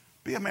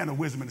 Be a man of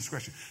wisdom and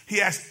discretion.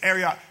 He asked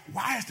Arioch,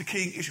 why has the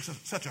king issued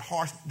such a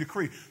harsh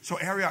decree? So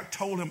Arioch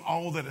told him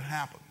all that had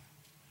happened.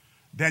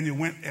 Daniel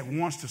went at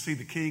once to see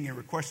the king and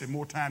requested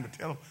more time to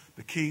tell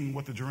the king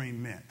what the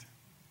dream meant.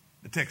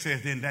 The text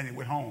says, then Daniel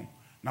went home.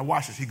 Now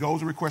watch this. He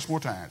goes and requests more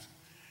times.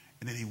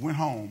 And then he went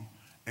home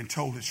and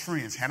told his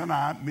friends,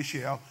 Hananiah,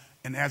 Mishael,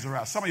 and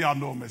Azariah. Some of y'all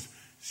know him as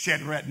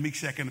Shadrach,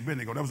 Meshach, and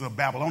Abednego. That was a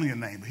Babylonian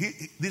name. But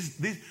this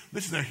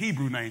is their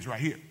Hebrew names right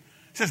here.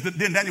 It says that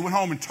then Daniel went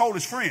home and told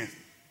his friends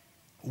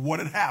what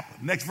had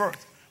happened. Next verse.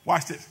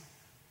 Watch this.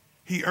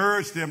 He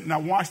urged them. Now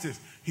watch this.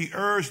 He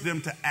urged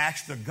them to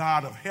ask the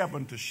God of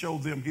heaven to show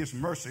them his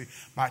mercy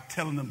by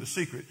telling them the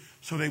secret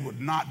so they would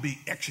not be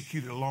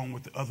executed along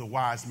with the other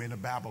wise men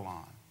of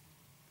Babylon.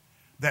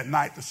 That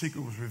night the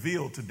secret was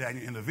revealed to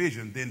Daniel in a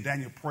vision. Then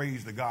Daniel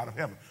praised the God of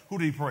heaven. Who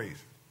did he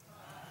praise?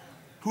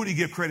 Who did he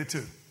give credit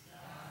to?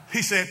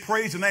 He said,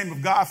 praise the name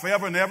of God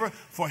forever and ever,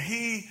 for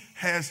he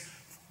has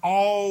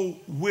all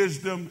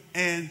wisdom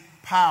and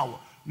power.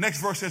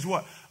 Next verse says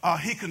what?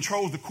 He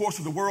controls the course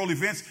of the world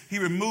events. He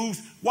removes,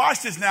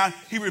 watch this now,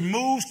 he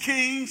removes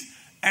kings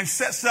and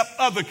sets up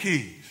other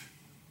kings.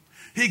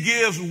 He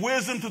gives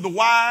wisdom to the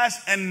wise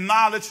and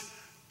knowledge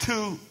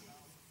to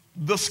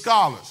the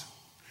scholars.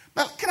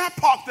 Now, can I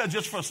park there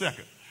just for a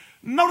second?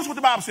 Notice what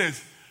the Bible says.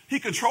 He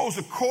controls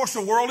the course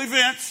of world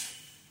events.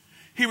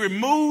 He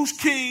removes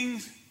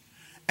kings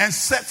and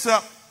sets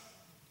up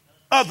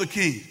other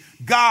kings.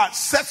 God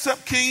sets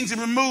up kings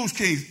and removes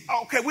kings.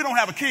 Okay, we don't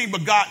have a king,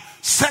 but God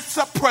sets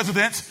up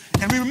presidents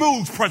and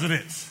removes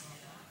presidents.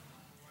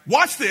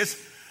 Watch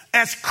this.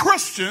 As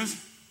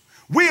Christians,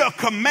 we are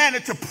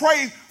commanded to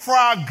pray for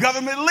our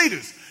government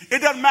leaders. It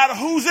doesn't matter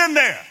who's in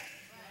there.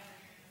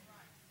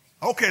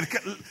 Okay,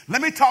 let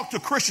me talk to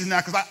Christians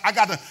now because I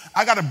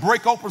got to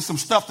break open some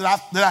stuff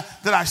that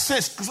I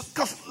sense.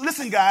 Because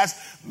listen, guys,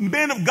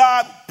 men of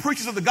God,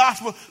 preachers of the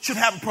gospel should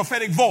have a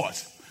prophetic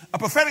voice. A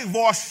prophetic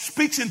voice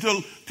speaks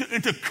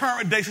into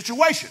current day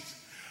situations.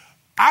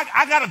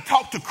 I got to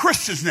talk to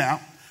Christians now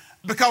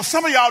because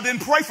some of y'all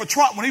didn't pray for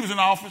Trump when he was in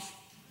office.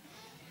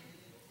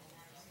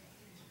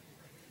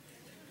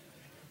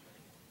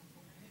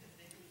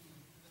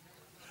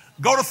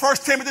 Go to 1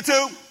 Timothy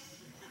 2.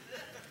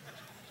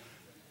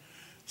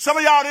 Some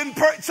of y'all didn't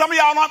pray, some of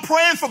y'all aren't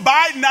praying for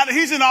Biden now that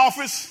he's in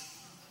office.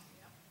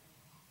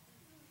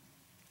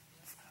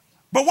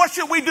 But what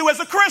should we do as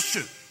a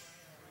Christian?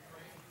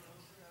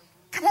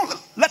 Come on,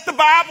 let the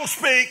Bible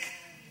speak.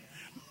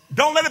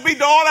 Don't let it be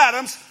Dale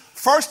Adams.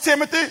 1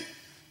 Timothy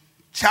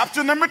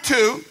chapter number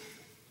 2.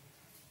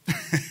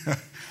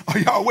 Are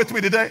y'all with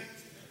me today?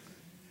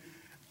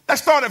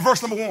 Let's start at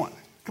verse number 1.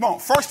 Come on.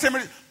 1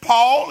 Timothy,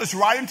 Paul is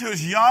writing to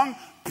his young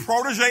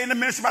protege in the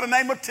ministry by the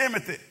name of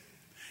Timothy.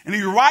 And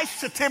he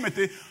writes to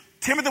Timothy.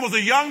 Timothy was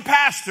a young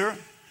pastor,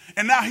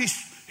 and now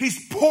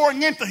he's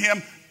pouring into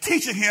him,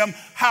 teaching him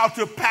how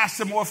to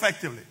pastor more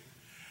effectively.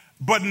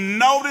 But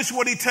notice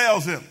what he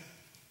tells him.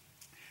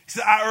 He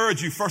said, I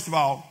urge you, first of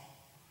all,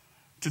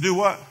 to do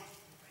what?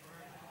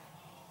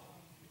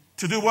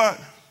 To do what?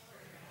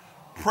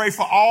 Pray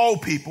for all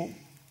people.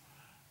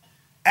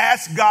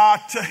 Ask God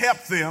to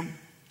help them.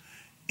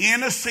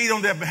 Intercede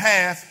on their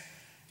behalf.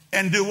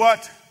 And do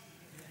what?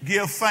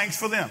 Give thanks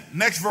for them.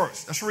 Next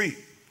verse. Let's read.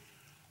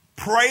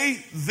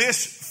 Pray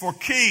this for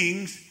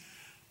kings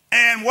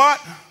and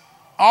what?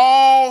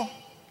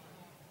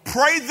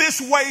 Pray this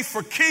way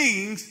for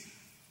kings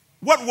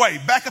What way?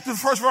 Back up to the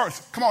first verse.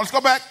 Come on, let's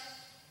go back.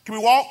 Can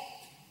we walk?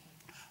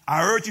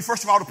 I urge you,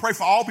 first of all, to pray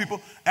for all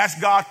people. Ask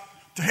God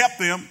to help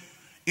them,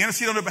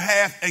 intercede on their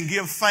behalf, and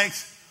give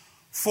thanks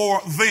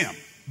for them.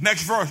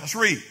 Next verse, let's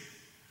read.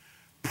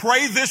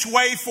 Pray this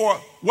way for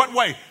what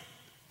way?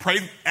 Pray,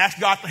 ask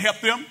God to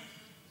help them.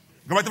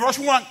 Go back to verse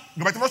 1.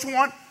 Go back to verse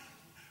 1.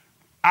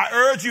 I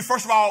urge you,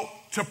 first of all,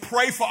 to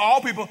pray for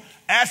all people.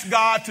 Ask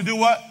God to do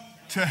what?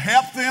 To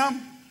help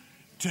them,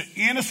 to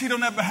intercede on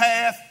their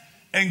behalf,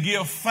 and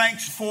give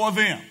thanks for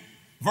them.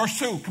 Verse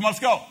 2. Come on, let's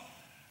go.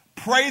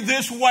 Pray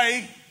this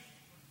way.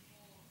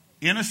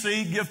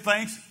 Intercede, give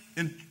thanks,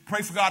 and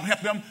pray for God to help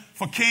them,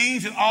 for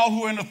kings and all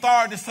who are in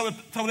authority, so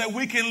that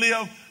we can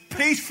live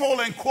peaceful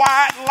and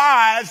quiet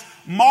lives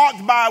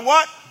marked by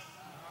what?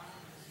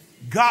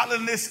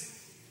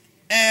 Godliness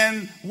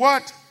and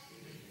what?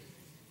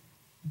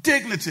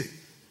 Dignity.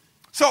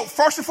 So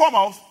first and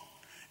foremost,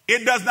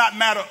 it does not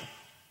matter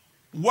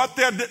what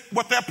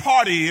their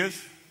party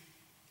is.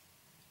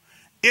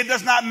 It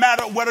does not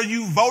matter whether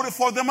you voted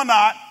for them or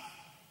not.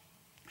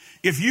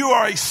 If you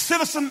are a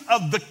citizen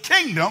of the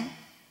kingdom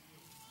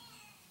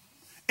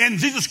and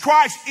Jesus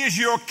Christ is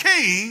your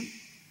king,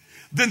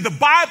 then the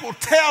Bible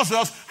tells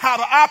us how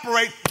to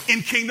operate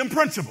in kingdom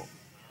principle.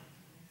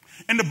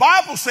 And the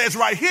Bible says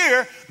right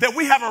here that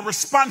we have a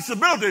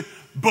responsibility,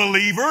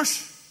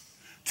 believers,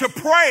 to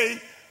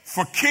pray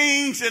for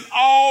kings and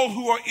all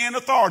who are in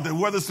authority,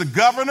 whether it's the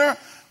governor,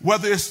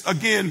 whether it's,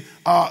 again,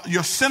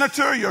 your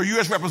senator, your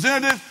U.S.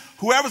 representative,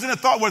 whoever's in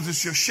authority, whether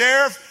it's your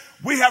sheriff.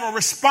 We have a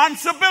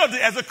responsibility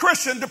as a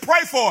Christian to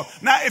pray for him.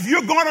 Now, if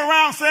you're going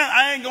around saying,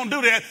 I ain't going to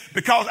do that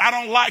because I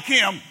don't like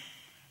him,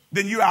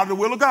 then you're out of the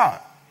will of God.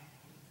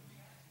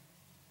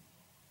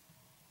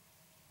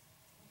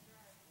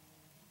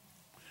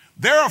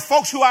 There are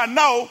folks who I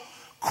know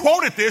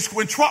quoted this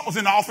when Trump was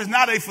in office.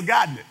 Now they've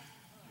forgotten it.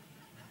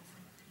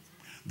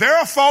 There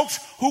are folks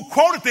who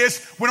quoted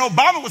this when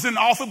Obama was in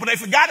office, but they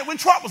forgot it when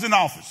Trump was in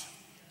office.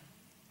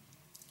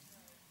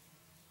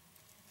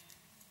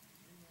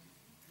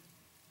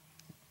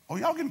 Oh,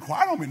 y'all getting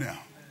quiet on me now.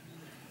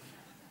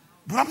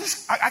 But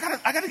I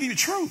gotta give you the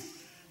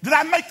truth. Did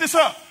I make this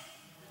up?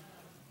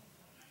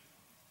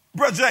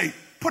 Brother Jay,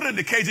 put it in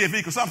the KJV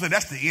because some say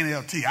that's the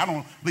NLT. I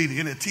don't believe the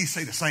NLT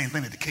say the same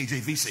thing that the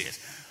KJV says.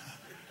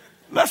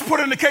 Let's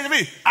put it in the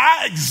KJV.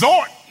 I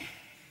exhort,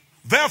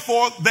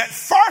 therefore, that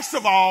first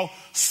of all,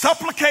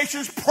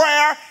 supplications,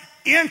 prayer,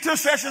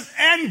 intercessions,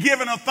 and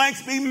giving of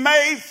thanks be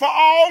made for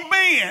all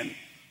men,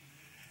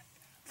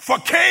 for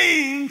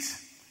kings,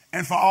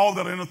 and for all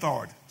that are in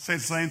authority. Say the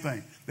same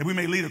thing. That we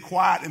may lead a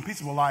quiet and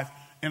peaceable life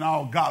in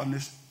all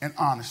godliness and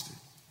honesty.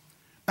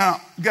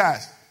 Now,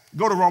 guys,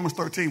 go to Romans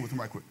 13 with me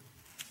right quick.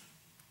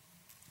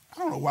 I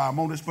don't know why I'm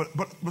on this, but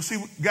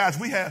see, guys,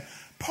 we have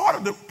part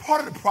of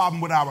the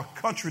problem with our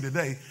country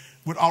today,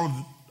 with all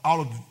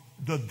of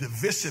the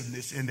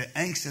divisiveness and the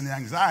angst and the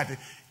anxiety,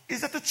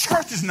 is that the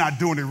church is not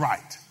doing it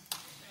right.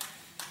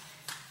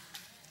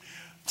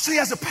 See,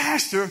 as a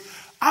pastor,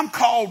 I'm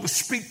called to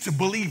speak to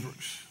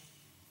believers.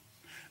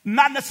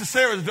 Not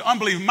necessarily to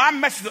unbelievers. My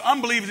message to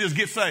unbelievers is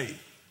get saved.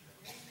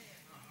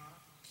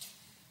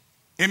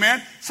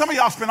 Amen? Some of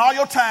y'all spend all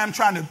your time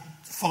trying to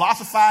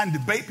philosophize and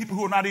debate people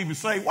who are not even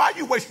saved. Why are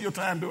you wasting your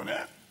time doing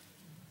that?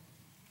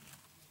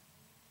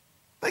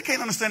 They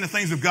can't understand the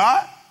things of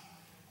God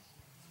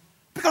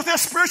because they're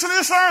spiritually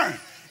discerned.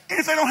 And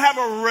if they don't have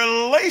a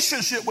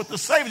relationship with the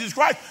Savior, Jesus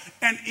Christ,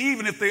 and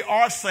even if they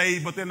are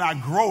saved but they're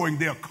not growing,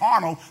 they're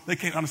carnal, they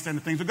can't understand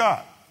the things of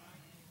God.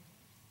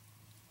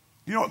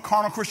 You know what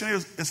carnal Christian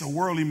is? It's a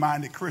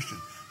worldly-minded Christian.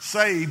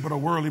 Saved, but a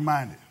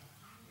worldly-minded.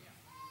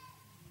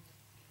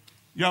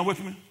 Y'all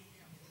with me?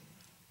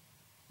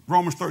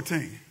 Romans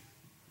 13.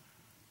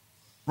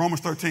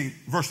 Romans 13,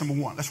 verse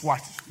number 1. Let's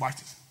watch this. Watch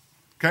this.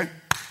 Okay?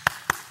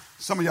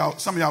 Some of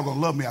y'all gonna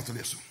love me after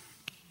this one.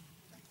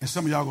 And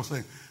some of y'all gonna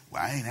say,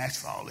 well, I ain't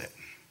asked for all that.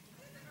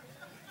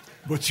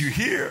 But you're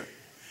here,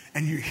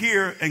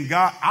 and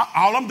God,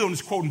 all I'm doing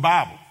is quoting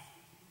Bible.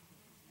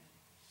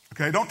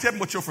 Okay, don't tell me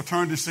what your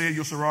fraternity said,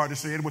 your sorority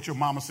said, what your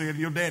mama said, and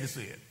your daddy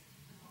said.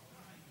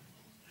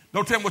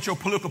 Don't tell me what your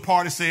political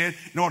party said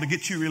in order to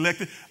get you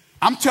reelected.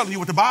 I'm telling you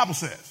what the Bible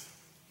says.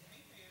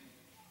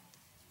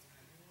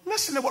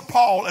 Listen to what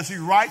Paul, as he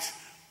writes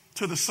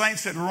to the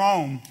saints at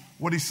Rome,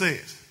 what he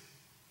says.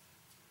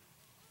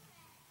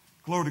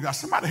 Glory to God.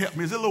 Somebody help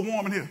me. Is it a little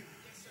warm in here?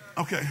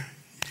 Okay.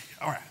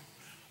 All right.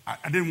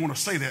 I didn't want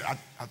to say that.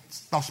 I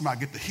thought somebody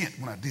would get the hint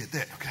when I did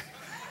that. Okay.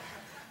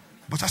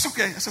 But that's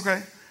okay. That's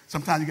okay.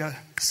 Sometimes you got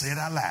to say it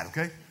out loud,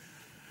 okay?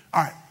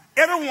 All right.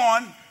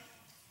 Everyone,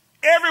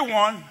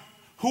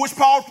 who is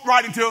Paul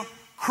writing to?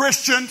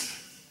 Christians,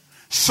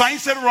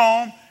 saints at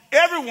Rome,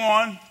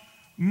 everyone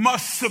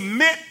must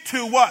submit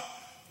to what?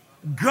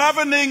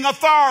 Governing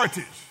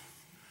authorities.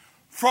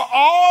 For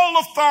all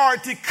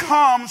authority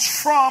comes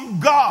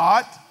from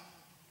God,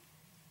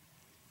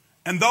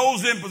 and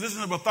those in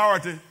positions of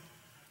authority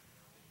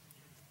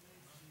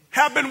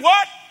have been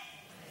what?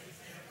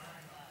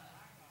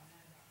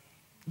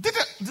 Did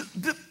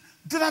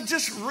I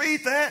just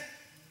read that?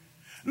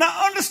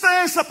 Now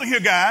understand something here,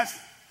 guys.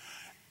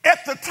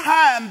 At the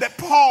time that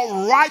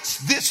Paul writes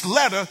this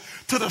letter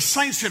to the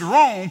saints in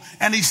Rome,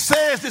 and he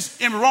says this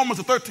in Romans,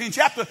 the 13th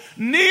chapter,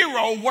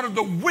 Nero, one of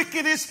the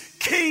wickedest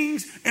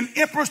kings and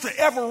emperors to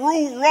ever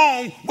rule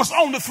Rome, was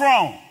on the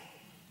throne.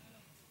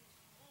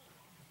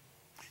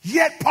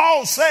 Yet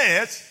Paul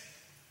says,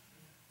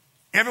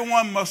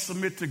 everyone must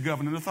submit to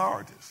governing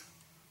authorities.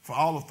 For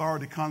all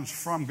authority comes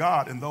from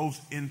God, and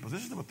those in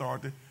positions of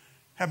authority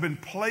have been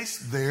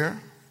placed there.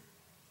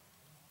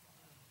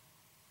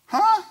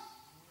 Huh?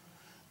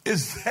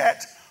 Is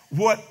that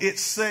what it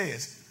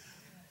says?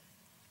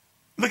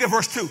 Look at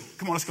verse 2.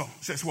 Come on, let's go.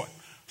 It says what?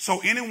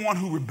 So anyone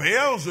who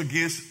rebels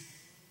against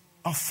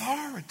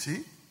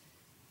authority,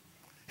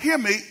 hear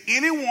me,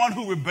 anyone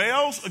who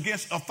rebels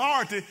against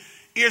authority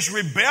is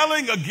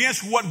rebelling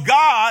against what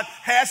God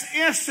has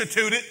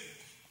instituted,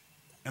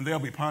 and they'll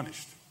be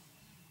punished.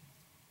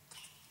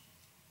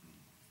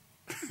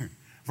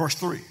 Verse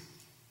 3.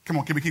 Come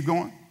on, can we keep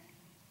going?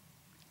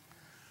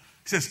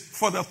 It says,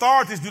 for the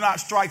authorities do not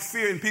strike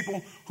fear in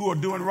people who are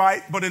doing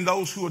right, but in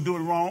those who are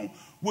doing wrong.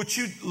 Would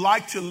you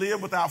like to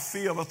live without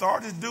fear of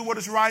authorities? Do what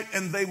is right,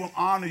 and they will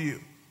honor you.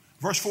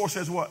 Verse 4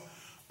 says what?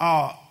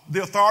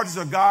 The authorities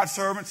are God's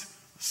servants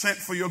sent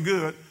for your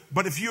good.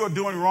 But if you are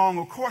doing wrong,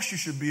 of course you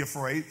should be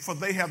afraid, for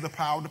they have the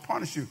power to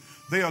punish you.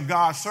 They are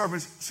God's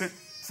servants sent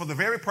for the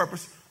very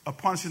purpose of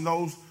punishing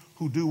those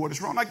who do what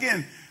is wrong.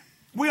 Again,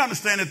 we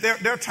understand that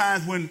there are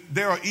times when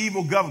there are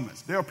evil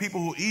governments. There are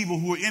people who are evil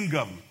who are in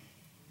government.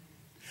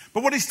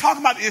 But what he's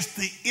talking about is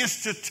the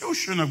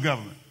institution of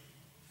government.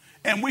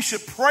 And we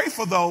should pray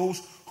for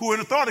those who are in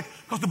authority,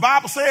 because the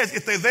Bible says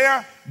if they're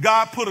there,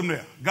 God put them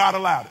there. God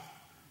allowed it.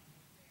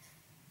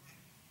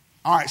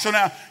 All right, so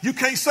now you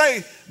can't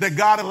say that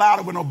God allowed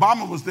it when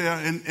Obama was there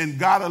and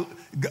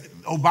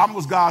Obama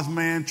was God's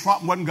man,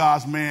 Trump wasn't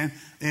God's man,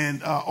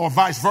 and or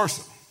vice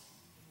versa.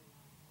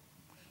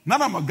 None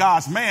of them are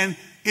God's man.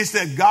 It's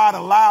that God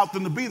allowed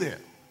them to be there.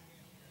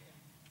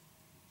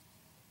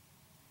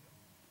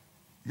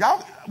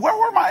 Y'all, where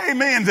are my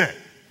amens at?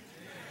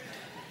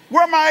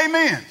 Where are my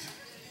amens?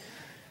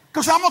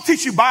 Because I'm going to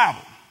teach you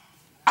Bible.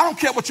 I don't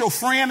care what your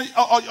friend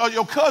or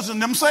your cousin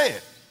them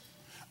said.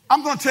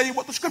 I'm going to tell you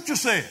what the scripture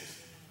says.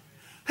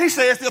 He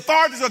says the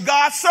authorities are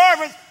God's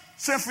servants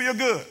sent for your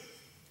good.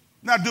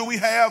 Now, do we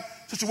have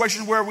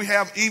situations where we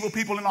have evil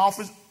people in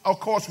office? Of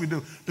course we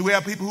do. Do we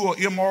have people who are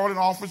immoral in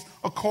office?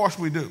 Of course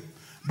we do.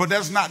 But that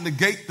does not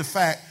negate the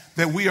fact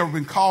that we have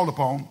been called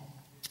upon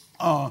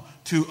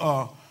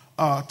to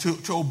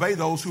obey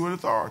those who are in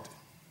authority.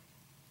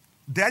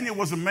 Daniel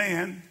was a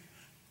man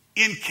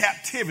in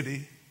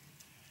captivity,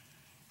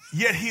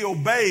 yet he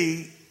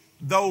obeyed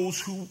those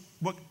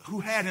who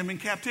had him in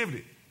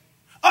captivity.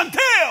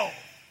 Until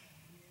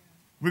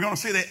we're going to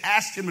see they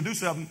asked him to do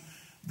something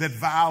that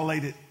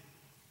violated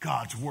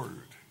God's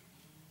word.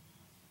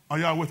 Are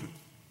y'all with me?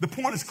 The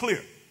point is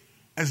clear.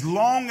 As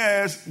long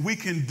as we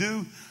can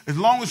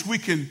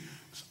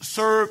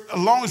serve, as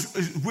long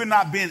as we're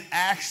not being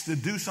asked to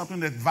do something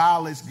that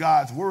violates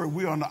God's word,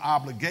 we're under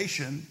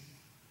obligation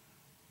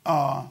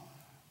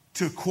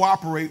to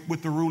cooperate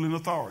with the ruling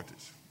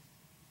authorities.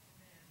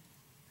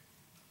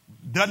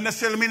 Doesn't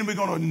necessarily mean that we're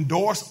going to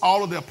endorse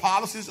all of their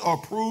policies or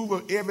approve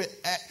of every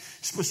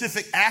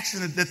specific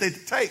action that they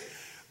take.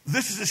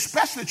 This is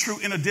especially true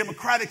in a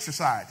democratic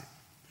society,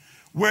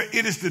 where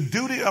it is the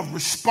duty of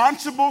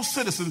responsible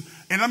citizens.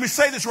 And let me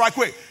say this right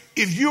quick.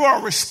 If you are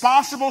a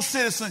responsible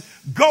citizen,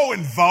 go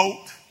and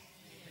vote.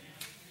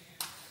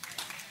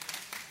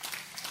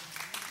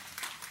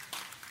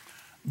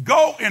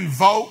 Go and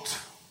vote.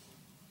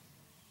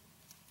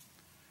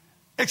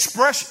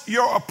 Express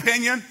your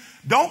opinion.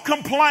 Don't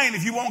complain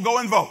if you won't go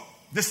and vote.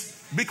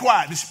 Just be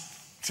quiet.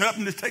 Just shut up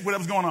and just take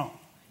whatever's going on.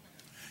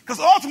 Because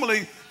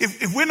ultimately,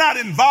 if we're not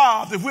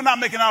involved, if we're not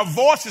making our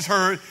voices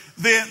heard,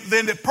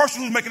 then the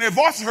person who's making their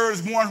voices heard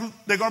is one who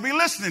they're going to be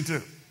listening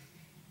to.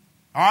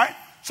 All right?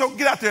 So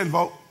get out there and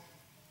vote.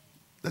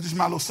 That's just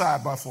my little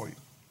sidebar for you.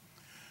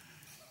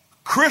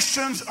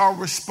 Christians are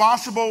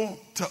responsible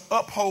to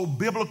uphold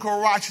biblical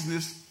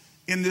righteousness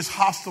in this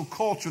hostile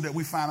culture that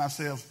we find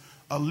ourselves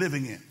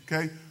living in,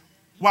 okay?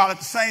 While at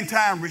the same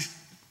time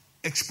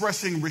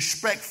expressing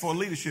respect for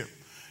leadership.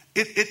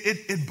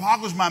 It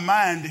boggles my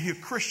mind to hear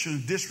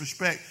Christians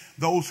disrespect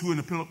those who are in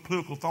the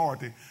political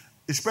authority,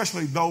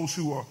 especially those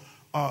who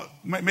are,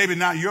 maybe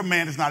now your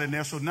man is not in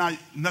there, so now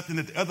nothing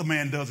that the other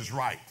man does is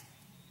right.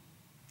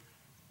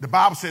 The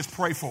Bible says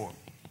pray for him.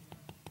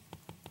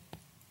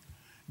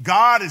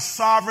 God is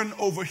sovereign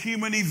over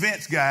human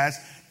events, guys.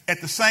 At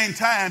the same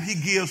time, he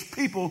gives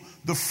people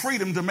the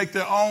freedom to make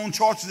their own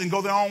choices and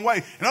go their own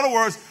way. In other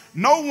words,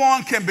 no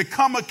one can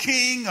become a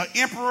king, an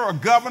emperor, a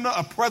governor,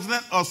 a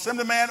president, a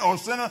assemblyman, or a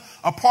senator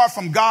apart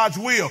from God's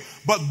will.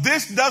 But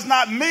this does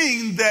not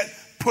mean that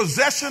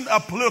possession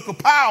of political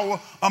power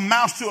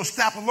amounts to a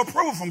stamp of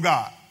approval from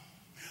God.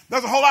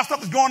 There's a whole lot of stuff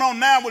that's going on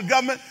now with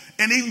government,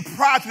 and even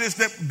prior to this,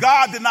 that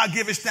God did not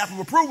give his stamp of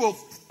approval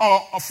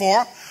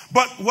for.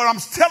 But what I'm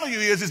telling you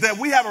is that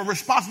we have a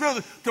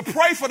responsibility to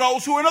pray for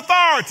those who are in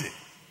authority.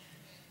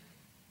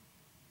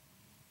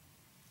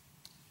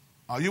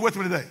 Are you with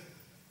me today?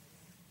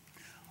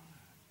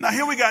 Now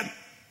here we got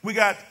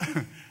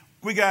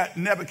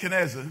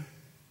Nebuchadnezzar,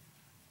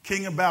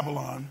 king of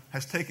Babylon,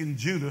 has taken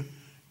Judah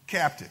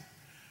captive.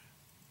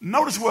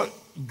 Notice what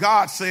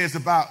God says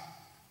about,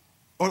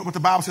 or what the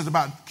Bible says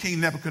about King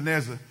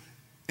Nebuchadnezzar.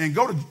 And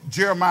go to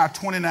Jeremiah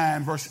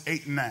 29, verse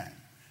 8 and 9.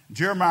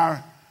 Jeremiah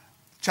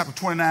chapter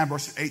 29,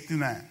 verses 8 through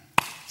 9.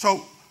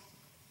 So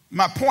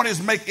my point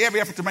is make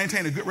every effort to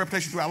maintain a good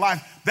reputation throughout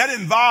life. That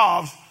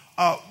involves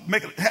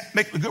make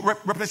a good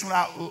reputation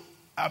without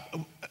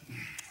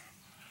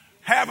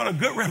having a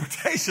good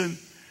reputation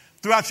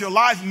throughout your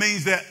life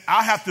means that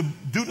I have to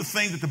do the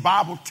things that the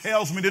Bible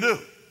tells me to do.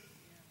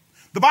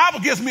 The Bible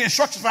gives me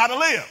instructions for how to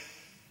live.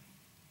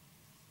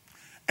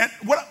 And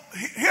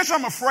here's what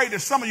I'm afraid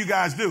that some of you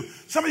guys do.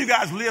 Some of you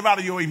guys live out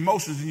of your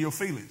emotions and your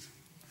feelings.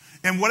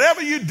 And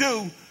whatever you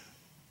do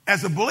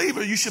as a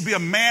believer, you should be a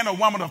man or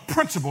woman of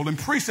principle and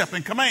precept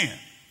and command.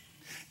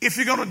 If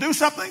you're going to do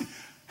something,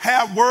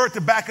 have word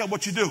to back up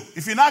what you do.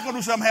 If you're not going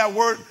to do something, have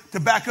word to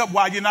back up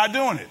why you're not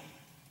doing it.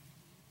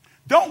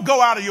 Don't go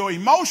out of your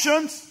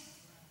emotions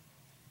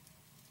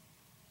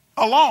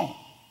alone.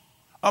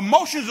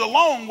 Emotions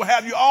alone will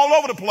have you all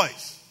over the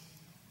place.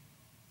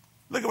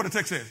 Look at what the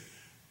text says.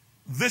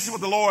 This is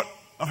what the Lord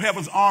of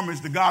heaven's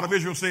armies, the God of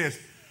Israel, says.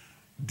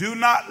 Do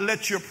not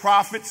let your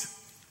prophets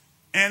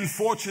and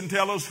fortune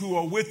tellers who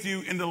are with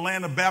you in the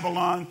land of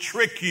Babylon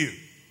trick you.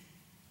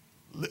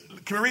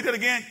 Can we read that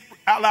again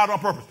out loud on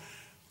purpose?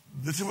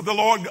 This is what the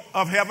Lord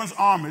of heaven's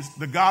armies,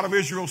 the God of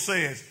Israel,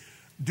 says.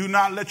 Do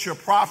not let your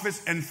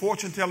prophets and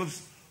fortune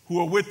tellers who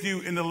are with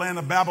you in the land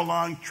of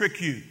Babylon trick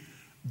you.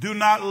 Do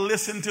not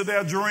listen to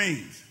their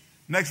dreams.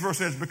 Next verse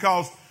says,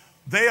 because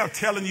they are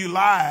telling you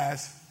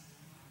lies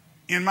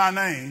in my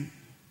name.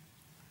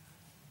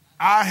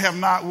 I have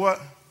not what?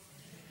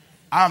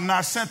 I have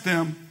not sent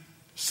them,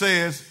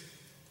 says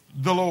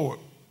the Lord.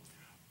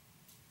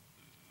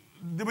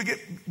 Did we get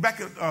back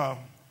at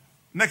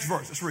next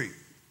verse? Let's read.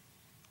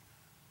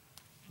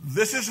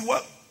 This is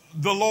what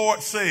the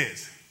Lord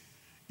says.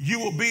 You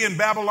will be in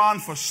Babylon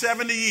for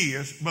 70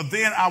 years, but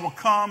then I will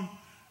come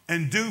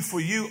and do for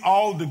you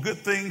all the good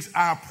things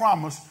I have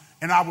promised,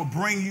 and I will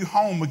bring you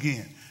home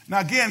again.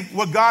 Now, again,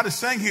 what God is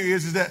saying here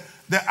is that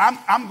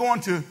I'm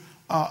going to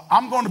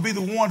be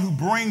the one who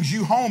brings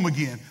you home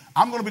again.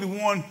 I'm going to be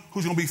the one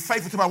who's going to be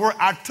faithful to my word.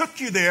 I took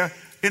you there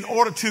in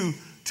order to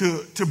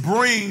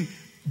bring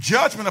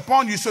judgment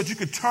upon you so that you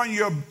could turn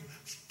your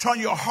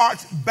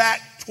hearts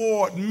back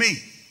toward me.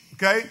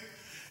 Okay?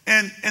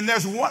 And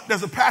there's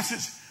a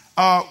passage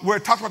where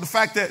it talks about the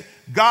fact that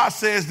God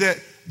says that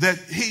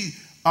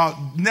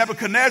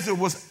Nebuchadnezzar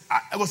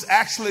was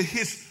actually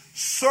his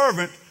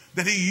servant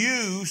that he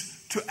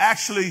used to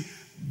actually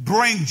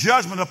bring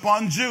judgment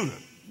upon Judah.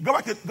 Go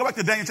back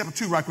to Daniel chapter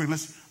 2 right quick. I'm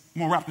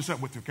going to wrap this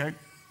up with you, okay?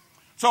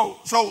 So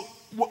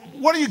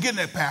what are you getting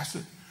at,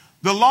 Pastor?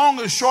 The long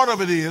and short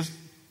of it is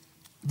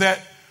that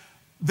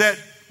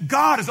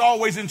God is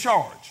always in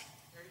charge.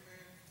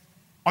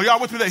 Are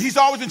y'all with me there? He's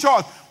always in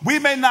charge. We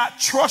may not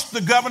trust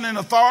the governing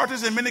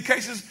authorities. In many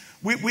cases,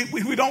 we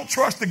don't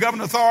trust the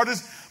governing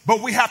authorities, but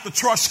we have to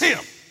trust him,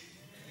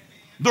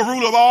 the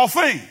ruler of all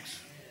things.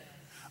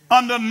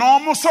 Under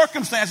normal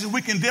circumstances,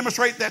 we can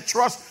demonstrate that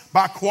trust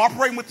by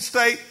cooperating with the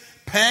state,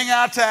 paying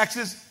our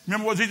taxes.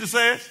 Remember what Jesus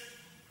says?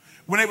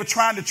 When they were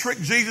trying to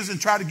trick Jesus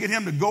and try to get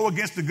him to go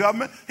against the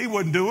government, he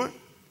wouldn't do it.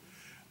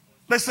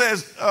 It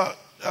says,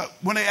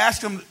 when they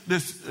asked him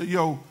this,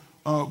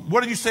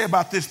 what did you say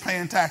about this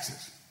paying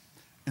taxes?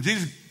 And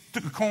Jesus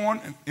took a coin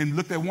and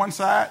looked at one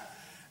side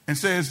and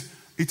says,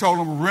 he told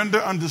them,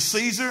 render unto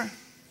Caesar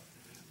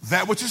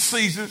that which is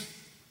Caesar's,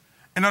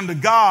 and unto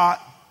God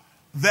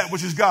that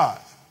which is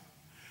God's.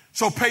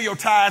 So pay your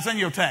tithes and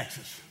your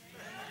taxes.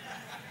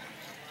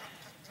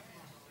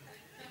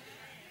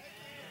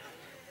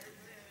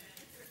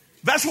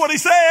 That's what he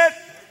said.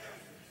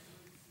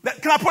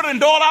 Can I put it in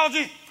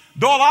Doyleology?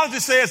 Doyleology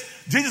says,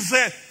 Jesus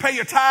said, pay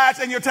your tithes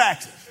and your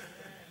taxes.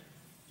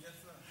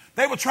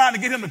 They were trying to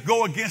get him to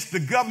go against the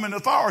government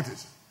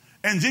authorities.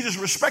 And Jesus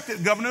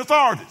respected governing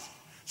authorities.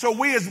 So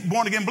we as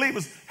born again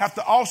believers have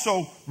to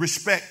also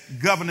respect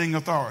governing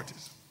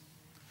authorities.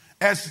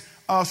 But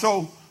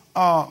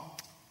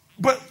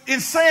in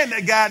saying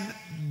that, God,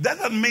 that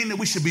doesn't mean that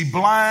we should be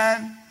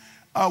blind.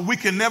 We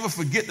can never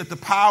forget that the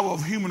power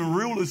of human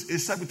rulers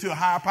is subject to a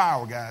higher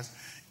power, guys.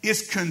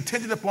 It's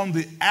contingent upon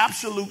the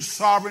absolute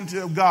sovereignty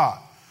of God.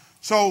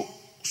 So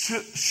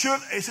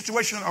should a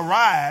situation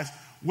arise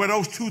where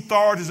those two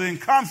authorities are in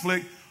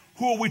conflict,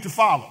 who are we to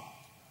follow?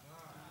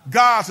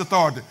 God's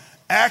authority.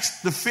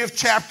 Acts, the 5th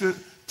chapter,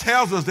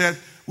 tells us that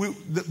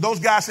those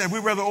guys said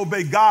we'd rather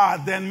obey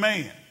God than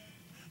man.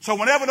 So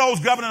whenever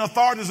those governing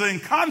authorities are in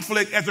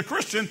conflict, as a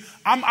Christian,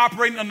 I'm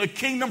operating under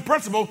kingdom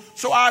principle,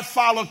 so I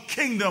follow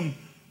kingdom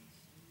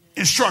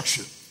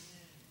instruction.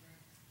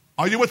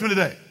 Are you with me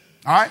today?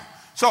 All right?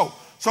 So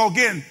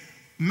again,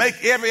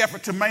 make every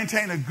effort to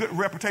maintain a good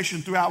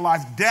reputation throughout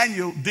life.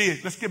 Daniel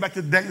did. Let's get back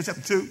to Daniel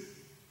chapter 2,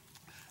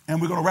 and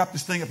we're going to wrap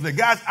this thing up today.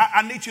 Guys,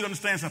 I need you to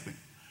understand something.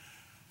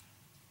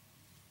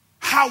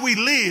 how we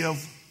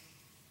live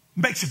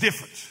makes a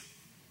difference.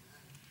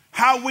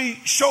 How we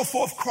show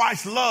forth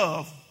Christ's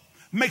love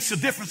makes a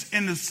difference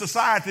in the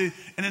society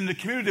and in the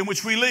community in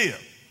which we live.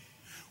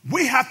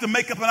 We have to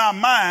make up in our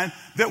mind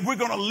that we're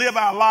going to live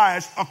our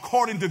lives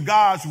according to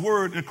God's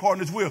word and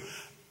according to his will.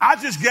 I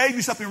just gave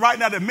you something right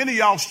now that many of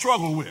y'all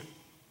struggle with.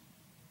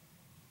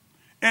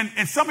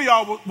 And some of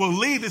y'all will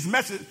leave this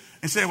message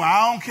and say, well,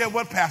 I don't care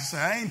what pastor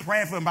said. I ain't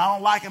praying for him. I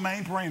don't like him. I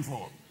ain't praying for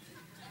him.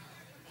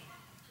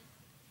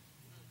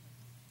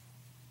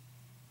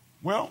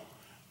 Well,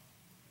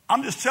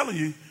 I'm just telling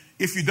you,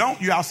 if you don't,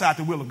 you're outside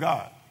the will of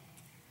God.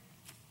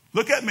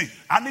 Look at me.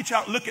 I need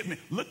y'all to look at me.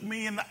 Look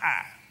me in the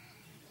eye.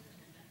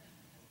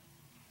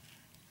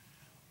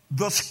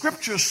 The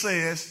scripture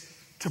says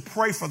to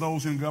pray for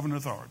those in government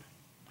authority,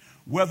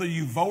 whether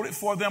you voted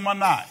for them or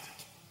not,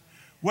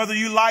 whether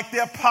you like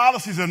their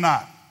policies or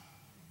not.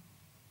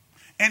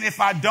 And if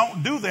I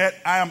don't do that,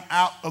 I am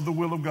out of the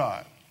will of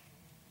God.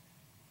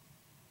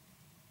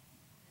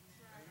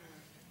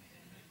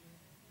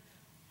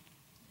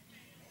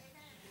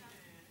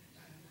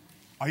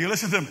 Are you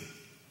listening to me?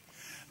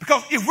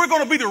 Because if we're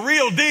going to be the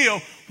real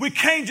deal, we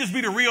can't just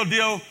be the real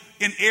deal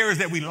in areas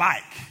that we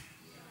like.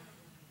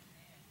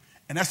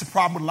 And that's the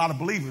problem with a lot of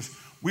believers.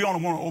 We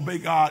only want to obey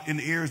God in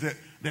the areas that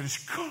is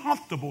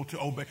comfortable to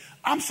obey.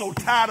 I'm so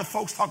tired of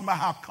folks talking about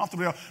how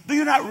comfortable they are. Do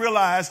you not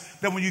realize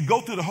that when you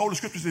go through the Holy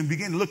Scriptures and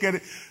begin to look at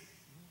it,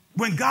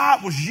 when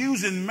God was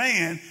using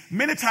man,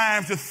 many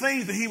times the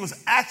things that he was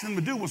asking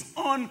them to do was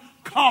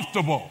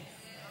uncomfortable.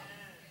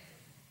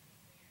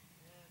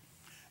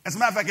 As a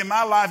matter of fact, in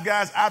my life,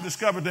 guys, I've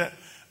discovered that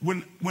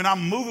when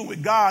I'm moving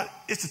with God,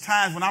 it's the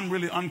times when I'm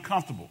really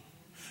uncomfortable.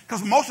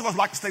 Because most of us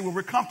like to stay where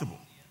we're comfortable.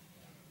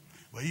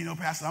 Well, you know,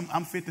 Pastor,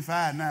 I'm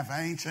 55 now. If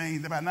I ain't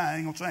changed by now, I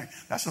ain't gonna change.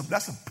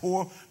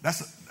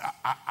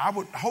 I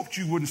would hope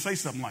you wouldn't say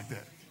something like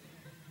that.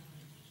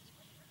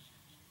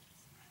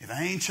 If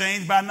I ain't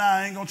changed by now,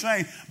 I ain't gonna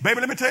change. Baby,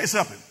 let me tell you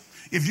something.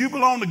 If you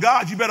belong to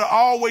God, you better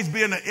always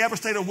be in the ever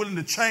state of willing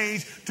to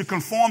change, to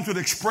conform to the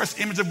express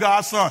image of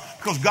God's Son.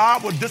 Because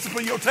God will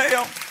discipline your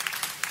tail.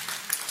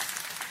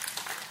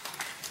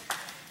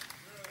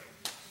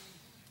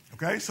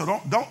 Okay,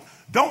 so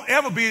don't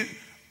ever be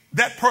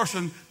that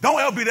person. Don't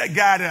ever be that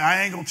guy that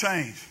I ain't gonna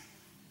change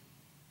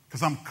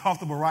because I'm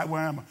comfortable right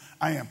where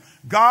I am.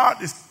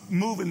 God is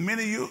moving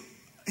many of you.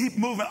 He's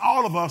moving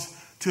all of us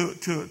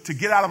to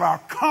get out of our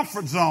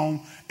comfort zone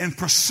and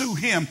pursue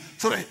him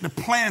so that the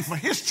plan for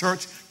his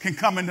church can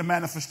come into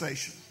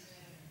manifestation.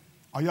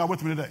 Are y'all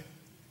with me today?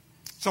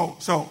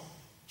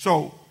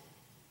 So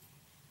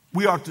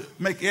we are to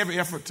make every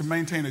effort to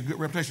maintain a good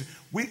reputation.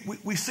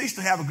 We cease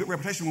to have a good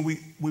reputation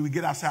when we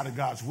get outside of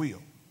God's will.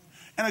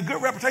 And a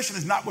good reputation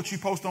is not what you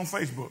post on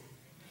Facebook.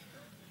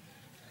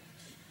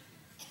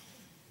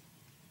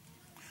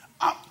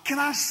 Can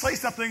I say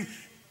something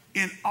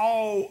in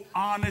all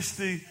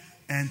honesty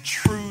and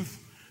truth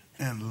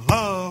and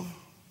love?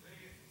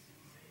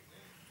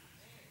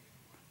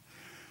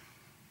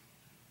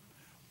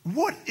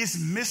 What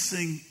is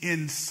missing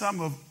in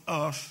some of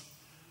us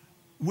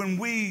when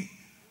we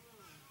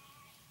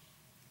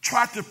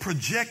try to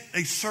project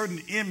a certain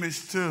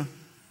image to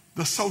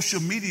the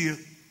social media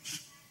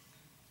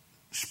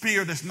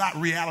sphere that's not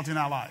reality in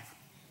our life?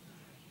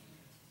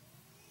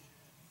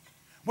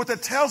 What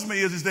that tells me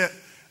is that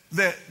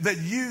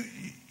you,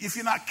 if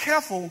you're not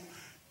careful,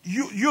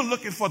 you're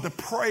looking for the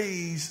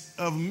praise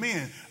of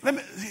men.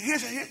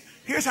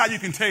 Here's how you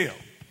can tell.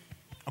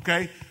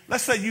 Okay,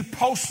 let's say you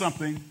post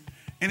something,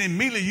 and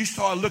immediately you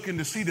start looking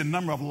to see the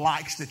number of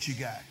likes that you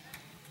got,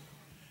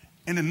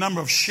 and the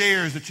number of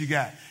shares that you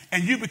got,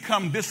 and you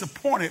become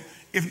disappointed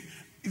if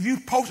you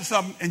posted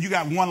something and you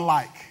got one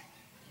like.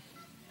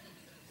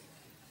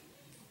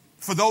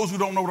 For those who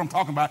don't know what I'm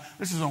talking about,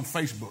 this is on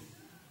Facebook,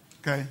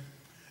 okay?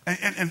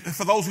 And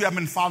for those who haven't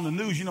been following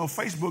the news, you know,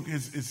 Facebook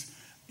is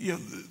you know,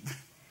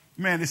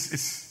 man,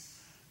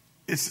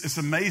 it's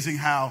amazing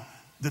how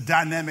the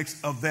dynamics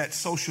of that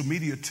social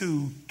media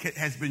tool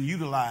has been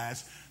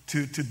utilized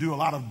to do a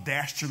lot of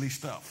dastardly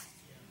stuff.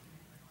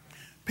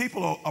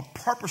 People are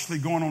purposely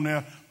going on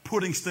there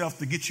putting stuff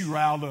to get you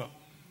riled up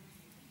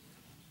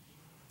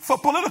for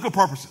political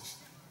purposes.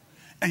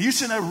 And you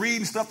sitting there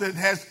reading stuff that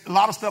has a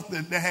lot of stuff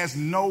that has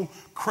no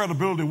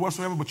credibility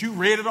whatsoever, but you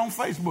read it on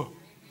Facebook.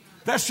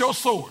 That's your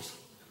source.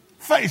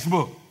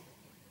 Facebook.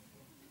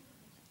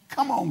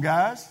 Come on,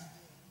 guys.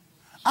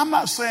 I'm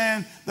not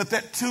saying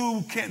that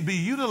tool can't be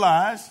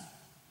utilized,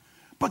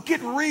 but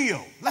get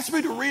real. Let's be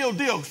the real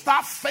deal.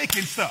 Stop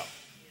faking stuff.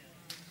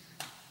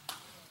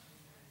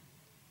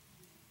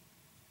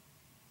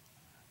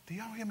 Do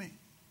y'all hear me?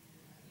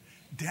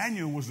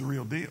 Daniel was the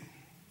real deal.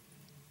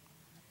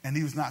 And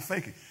he was not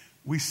faking.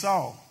 We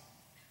saw,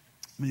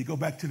 when you go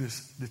back to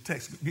the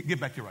text, get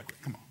back here right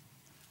quick. Come on.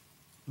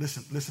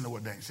 Listen to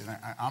what Daniel said.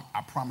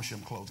 I promise you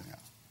I'm closing out.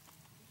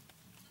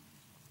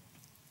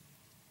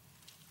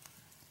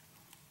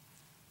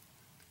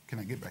 Can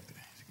I get back to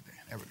that?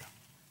 There we go.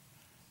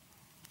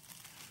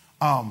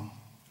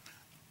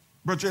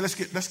 Brother Jay,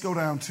 let's go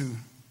down to,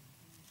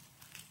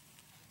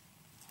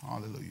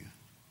 hallelujah.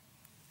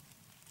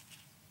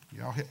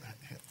 Y'all help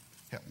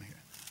me here.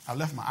 I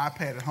left my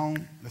iPad at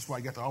home. That's why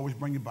you got to always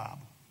bring your Bible.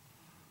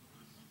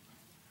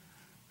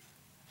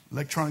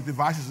 Electronic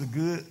devices are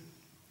good,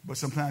 but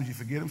sometimes you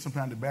forget them.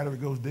 Sometimes the battery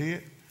goes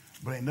dead.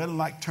 But ain't nothing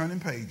like turning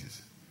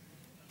pages.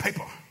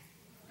 Paper.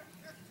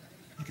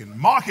 You can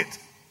mark it.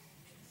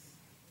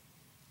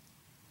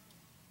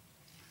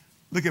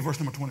 Look at verse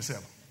number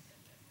 27.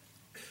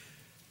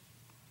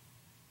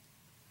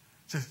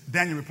 It says,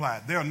 Daniel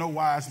replied, there are no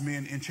wise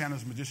men,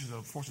 enchanters, magicians,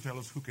 or fortune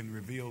tellers who can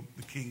reveal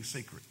the king's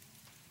secret.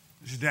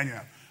 This is Daniel.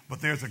 But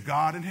there's a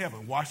God in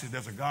heaven. Watch this.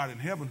 There's a God in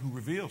heaven who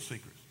reveals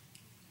secrets.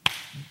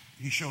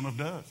 He sure enough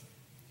does.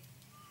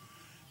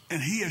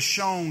 And he has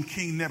shown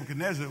King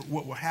Nebuchadnezzar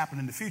what will happen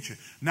in the future.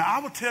 Now, I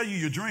will tell you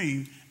your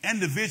dream and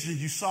the vision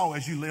you saw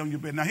as you lay on your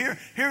bed. Now, here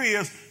he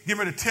is, getting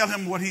ready to tell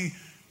him what he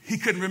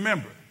couldn't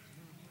remember.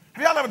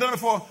 Have y'all ever done it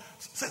before?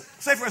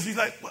 Say for instance, he's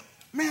like, well,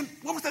 man,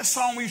 what was that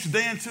song we used to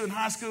dance to in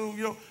high school?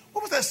 You know,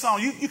 what was that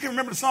song? You can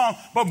remember the song,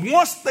 but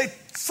once they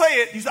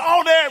say it, you say,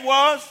 oh, there it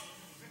was.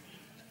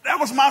 That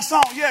was my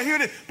song. Yeah, here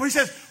it is. But he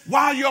says,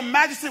 while your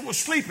majesty was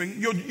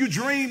sleeping, you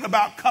dreamed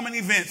about coming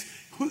events.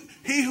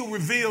 He who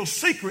reveals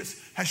secrets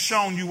has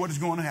shown you what is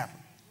going to happen.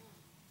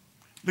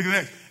 Look at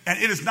that.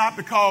 And it is not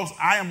because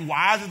I am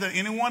wiser than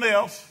anyone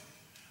else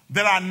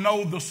that I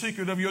know the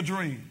secret of your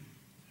dream.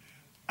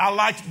 I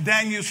like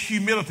Daniel's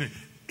humility.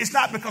 It's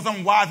not because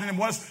I'm wiser than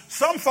anyone else.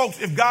 Some folks,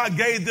 if God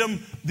gave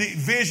them the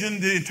vision,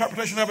 the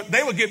interpretation of it,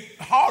 they would get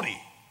haughty.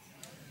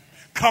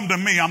 Come to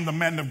me, I'm the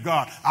man of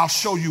God. I'll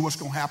show you what's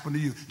going to happen to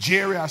you.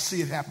 Jerry, I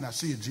see it happen. I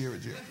see it, Jerry.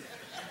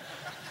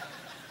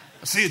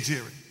 I see it,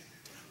 Jerry.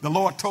 The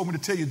Lord told me to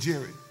tell you,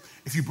 Jerry,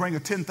 if you bring a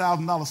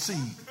 $10,000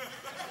 seed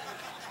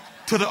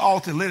to the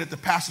altar and lay it at the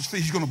pastor's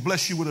feet, he's going to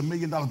bless you with $1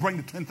 million. Bring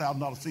the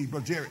 $10,000 seed,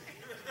 Brother Jerry.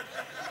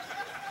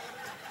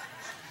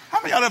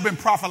 How many of y'all have been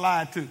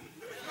prophesied to?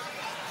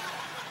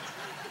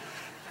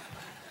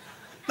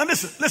 Now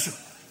listen.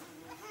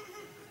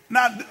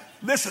 Now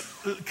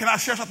listen, can I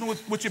share something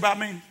with you about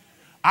me?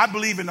 I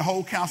believe in the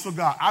whole counsel of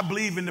God. I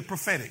believe in the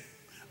prophetic.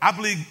 I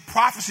believe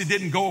prophecy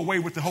didn't go away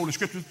with the Holy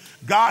Scriptures.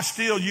 God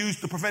still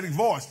used the prophetic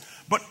voice.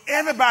 But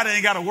everybody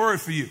ain't got a word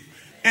for you.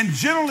 And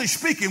generally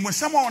speaking, when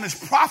someone is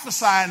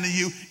prophesying to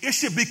you, it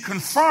should be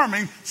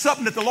confirming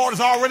something that the Lord has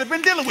already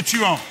been dealing with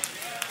you on.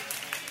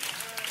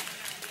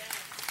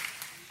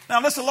 Now,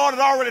 unless the Lord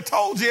had already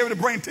told Jerry to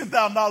bring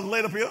 $10,000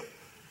 laid up here,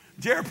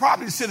 Jerry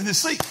probably sit in his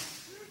seat.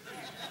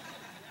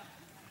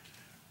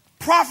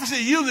 Prophecy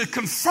usually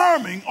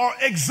confirming or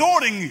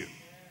exhorting you.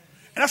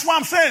 And that's why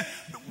I'm saying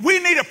we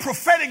need a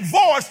prophetic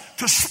voice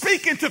to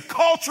speak into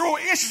cultural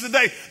issues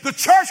today. The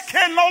church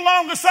can no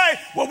longer say,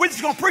 well, we're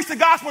just going to preach the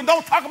gospel and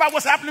don't talk about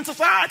what's happening in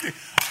society.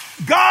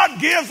 God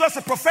gives us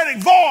a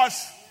prophetic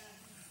voice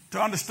to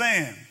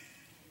understand,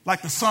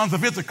 like the sons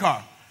of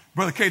Issachar,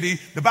 Brother KD,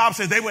 the Bible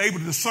says they were able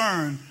to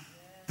discern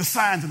the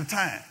signs of the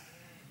time.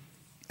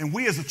 And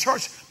we as a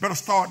church better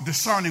start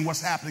discerning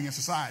what's happening in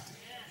society.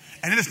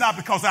 And it is not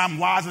because I'm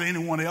wiser than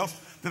anyone else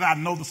that I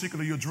know the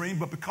secret of your dream,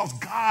 but because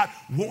God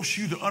wants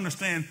you to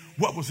understand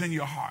what was in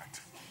your heart.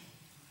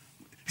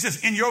 He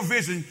says, in your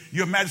vision,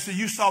 your majesty,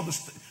 you saw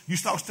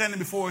standing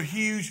before a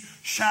huge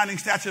shining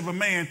statue of a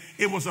man.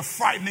 It was a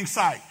frightening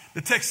sight.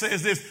 The text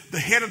says this: the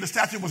head of the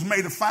statue was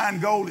made of fine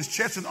gold, its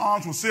chest and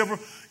arms were silver,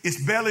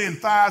 its belly and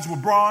thighs were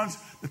bronze.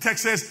 The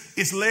text says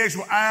its legs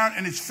were iron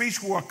and its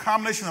feet were a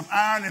combination of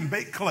iron and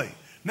baked clay.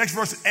 Next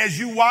verse, as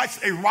you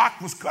watched, a rock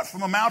was cut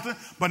from a mountain,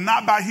 but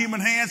not by human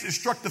hands. It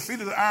struck the feet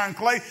of the iron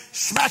clay,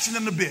 smashing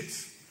them to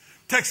bits.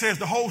 Text says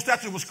the whole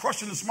statue was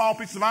crushed into small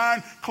pieces of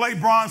iron, clay,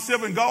 bronze,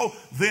 silver, and gold.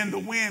 Then the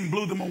wind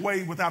blew them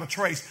away without a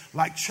trace,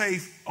 like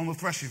chaff on the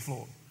threshing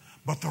floor.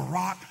 But the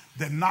rock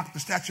that knocked the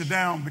statue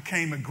down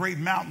became a great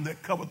mountain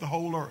that covered the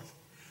whole earth.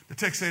 The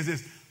text says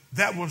this: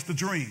 that was the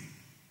dream.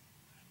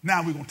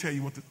 Now we're going to tell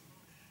you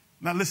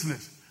now listen to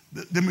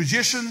this. The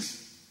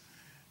magicians,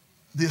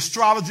 the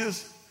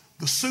astrologers,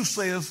 the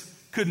soothsayers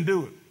couldn't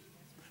do it.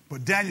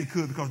 But Daniel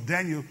could, because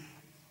Daniel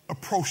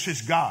approached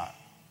his God.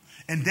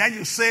 And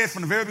Daniel said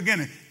from the very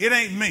beginning, it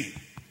ain't me,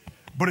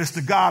 but it's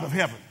the God of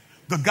heaven,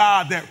 the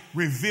God that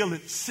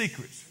revealeth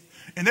secrets.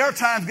 And there are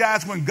times,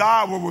 guys, when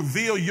God will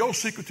reveal your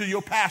secret to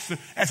your pastor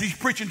as he's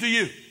preaching to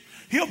you.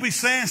 He'll be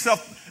saying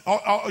stuff,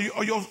 or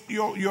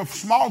your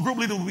small group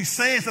leader will be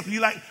saying something.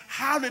 You're like,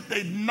 how did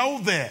they know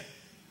that?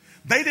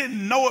 They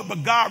didn't know it,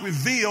 but God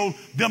revealed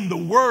them the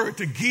word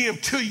to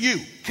give to you.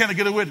 Can I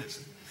get a witness?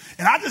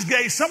 And I just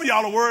gave some of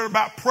y'all a word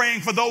about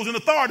praying for those in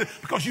authority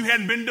because you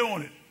hadn't been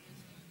doing it.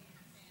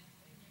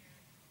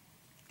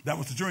 That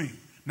was the dream.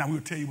 Now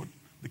we'll tell you what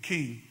the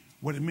king,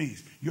 what it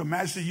means. Your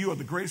majesty, you are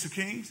the greatest of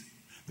kings,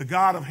 the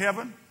God of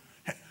heaven,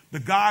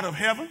 the God of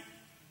heaven.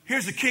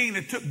 Here's the king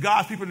that took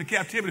God's people into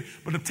captivity.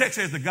 But the text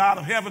says the God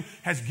of heaven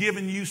has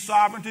given you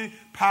sovereignty,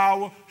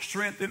 power,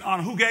 strength, and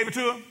honor. Who gave it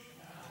to him?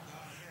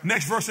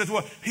 Next verse says,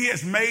 well, he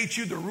has made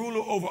you the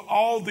ruler over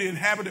all the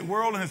inhabited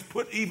world and has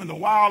put even the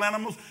wild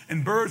animals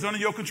and birds under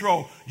your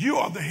control. You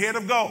are the head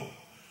of gold.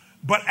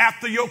 But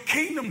after your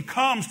kingdom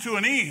comes to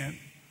an end,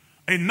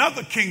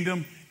 another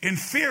kingdom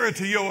inferior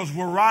to yours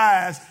will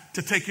rise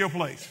to take your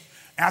place.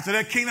 After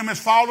that kingdom has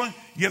fallen,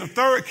 yet a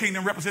third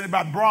kingdom represented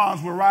by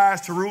bronze will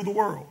rise to rule the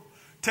world.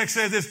 Text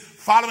says this,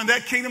 following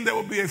that kingdom, there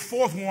will be a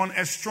fourth one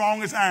as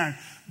strong as iron.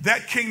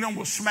 That kingdom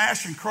will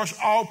smash and crush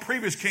all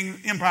previous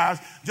empires,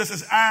 just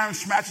as iron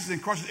smashes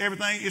and crushes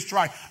everything it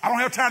strikes. I don't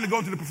have time to go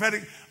into the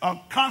prophetic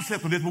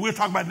concept of this, but we'll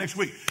talk about it next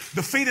week.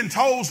 The feet and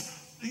toes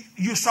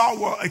you saw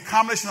were a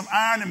combination of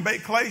iron and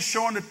baked clay,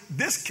 showing that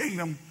this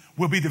kingdom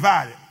will be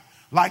divided.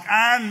 Like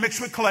iron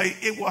mixed with clay,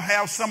 it will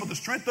have some of the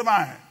strength of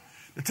iron.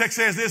 The text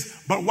says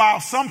this, but while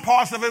some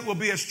parts of it will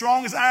be as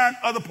strong as iron,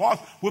 other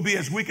parts will be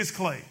as weak as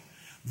clay.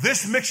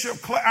 This mixture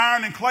of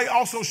iron and clay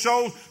also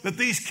shows that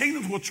these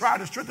kingdoms will try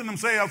to strengthen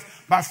themselves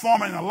by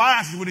forming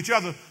alliances with each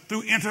other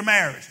through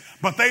intermarriage.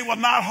 But they will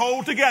not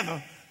hold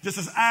together, just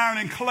as iron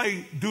and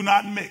clay do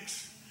not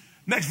mix.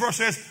 Next verse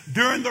says,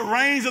 during the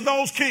reigns of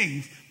those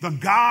kings, the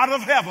God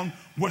of heaven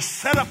will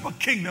set up a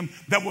kingdom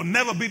that will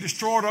never be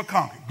destroyed or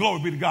conquered.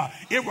 Glory be to God.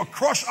 It will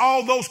crush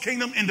all those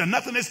kingdoms into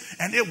nothingness,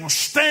 and it will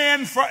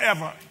stand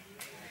forever.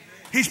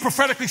 He's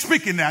prophetically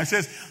speaking now. He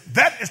says,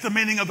 that is the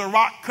meaning of the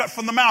rock cut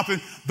from the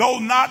mountain, though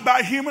not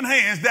by human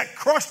hands, that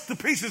crushed to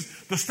pieces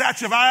the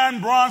statue of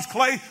iron, bronze,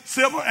 clay,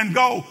 silver, and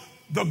gold.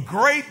 The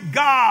great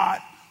God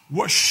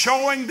was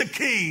showing the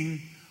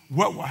king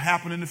what will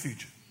happen in the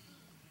future.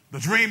 The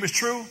dream is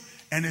true,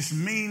 and its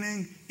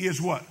meaning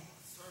is what?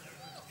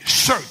 It's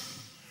certain.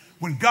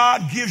 When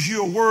God gives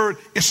you a word,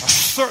 it's a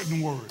certain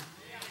word.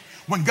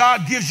 When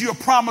God gives you a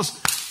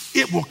promise,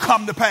 it will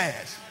come to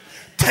pass.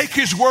 Take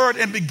his word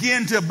and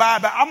begin to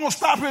abide by it. I'm going to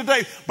stop here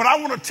today, but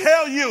I want to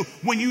tell you,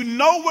 when you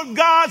know what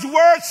God's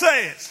word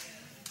says,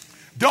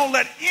 don't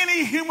let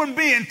any human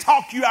being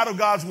talk you out of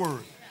God's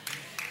word.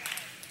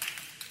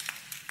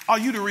 Are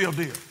you the real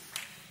deal?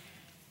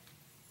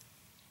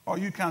 Or are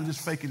you kind of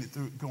just faking it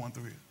through, going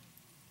through it?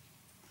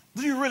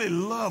 Do you really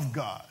love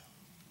God?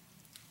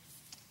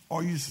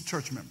 Or are you just a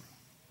church member?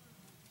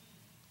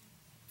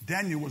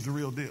 Daniel was the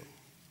real deal.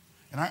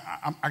 And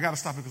I got to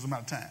stop it because I'm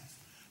out of time.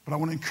 But I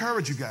want to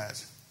encourage you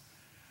guys.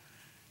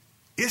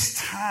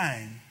 It's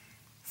time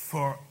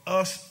for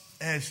us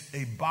as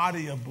a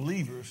body of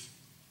believers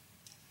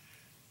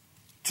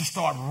to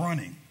start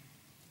running.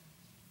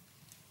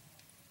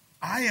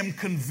 I am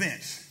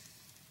convinced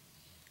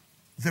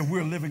that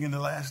we're living in the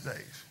last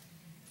days.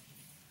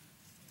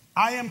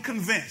 I am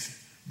convinced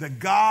that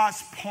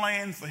God's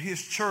plan for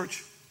his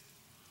church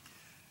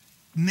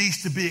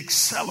needs to be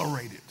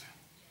accelerated.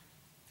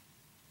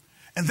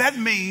 And that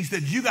means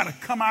that you got to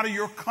come out of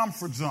your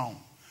comfort zone.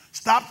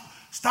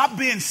 Stop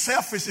being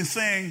selfish and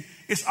saying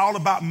it's all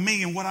about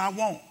me and what I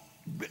want.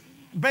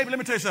 Baby, let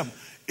me tell you something.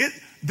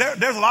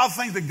 There's a lot of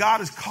things that God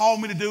has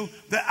called me to do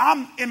that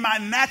I'm in my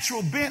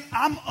natural bent,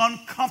 I'm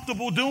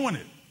uncomfortable doing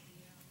it.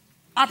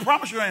 I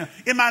promise you I am,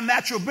 in my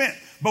natural bent.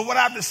 But what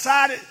I've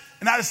decided,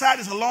 and I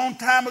decided this a long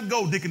time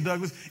ago, Deacon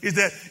Douglas, is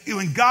that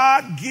when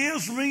God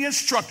gives me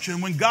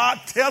instruction, when God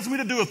tells me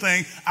to do a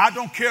thing, I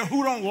don't care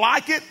who don't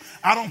like it.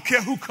 I don't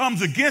care who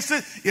comes against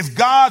it. If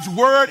God's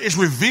word is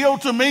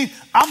revealed to me,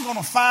 I'm going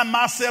to find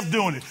myself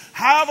doing it.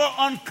 However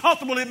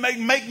uncomfortable it may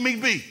make me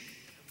be.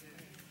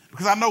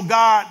 Because I know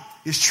God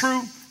is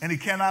true and he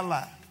cannot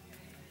lie.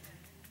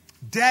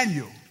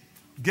 Daniel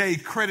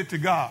gave credit to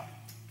God.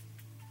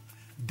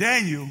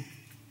 Daniel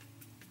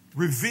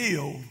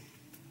revealed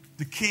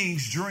the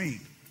king's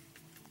dream.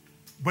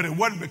 But it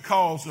wasn't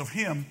because of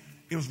him.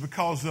 It was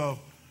because of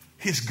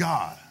his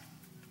God,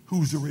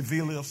 who's the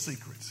revealer of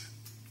secrets.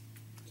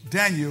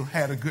 Daniel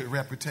had a good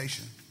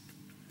reputation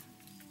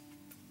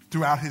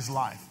throughout his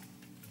life.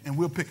 And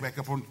we'll pick back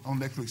up on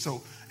next week.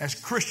 So as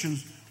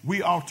Christians,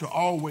 we ought to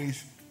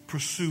always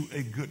pursue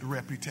a good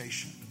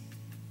reputation.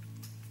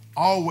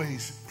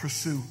 Always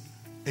pursue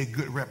a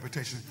good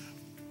reputation.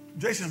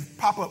 Jason,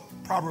 pop up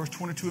Proverbs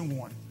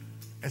 22:1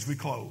 as we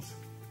close.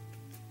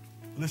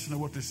 Listen to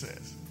what this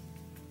says.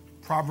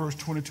 Proverbs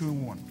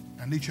 22:1.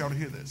 I need y'all to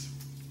hear this.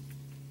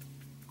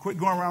 Quit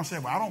going around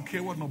saying, well, I don't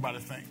care what nobody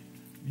thinks.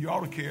 You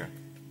ought to care.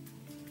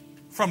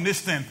 From this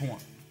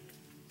standpoint,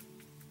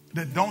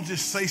 that don't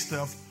just say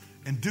stuff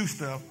and do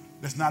stuff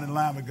that's not in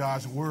line with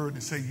God's word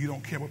and say you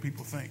don't care what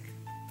people think.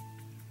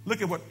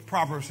 Look at what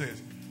Proverbs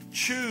says.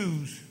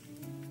 Choose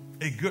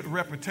a good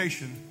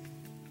reputation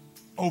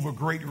over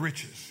great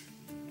riches.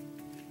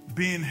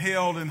 Being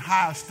held in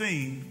high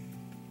esteem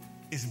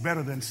is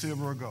better than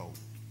silver or gold.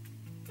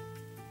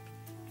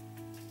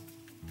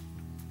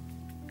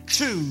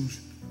 Choose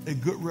a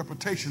good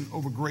reputation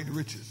over great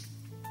riches.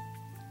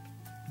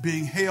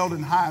 Being held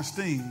in high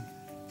esteem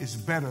is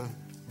better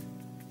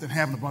than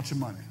having a bunch of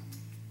money.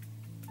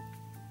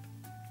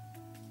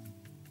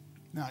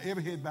 Now,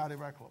 every head bowed,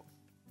 every eye closed.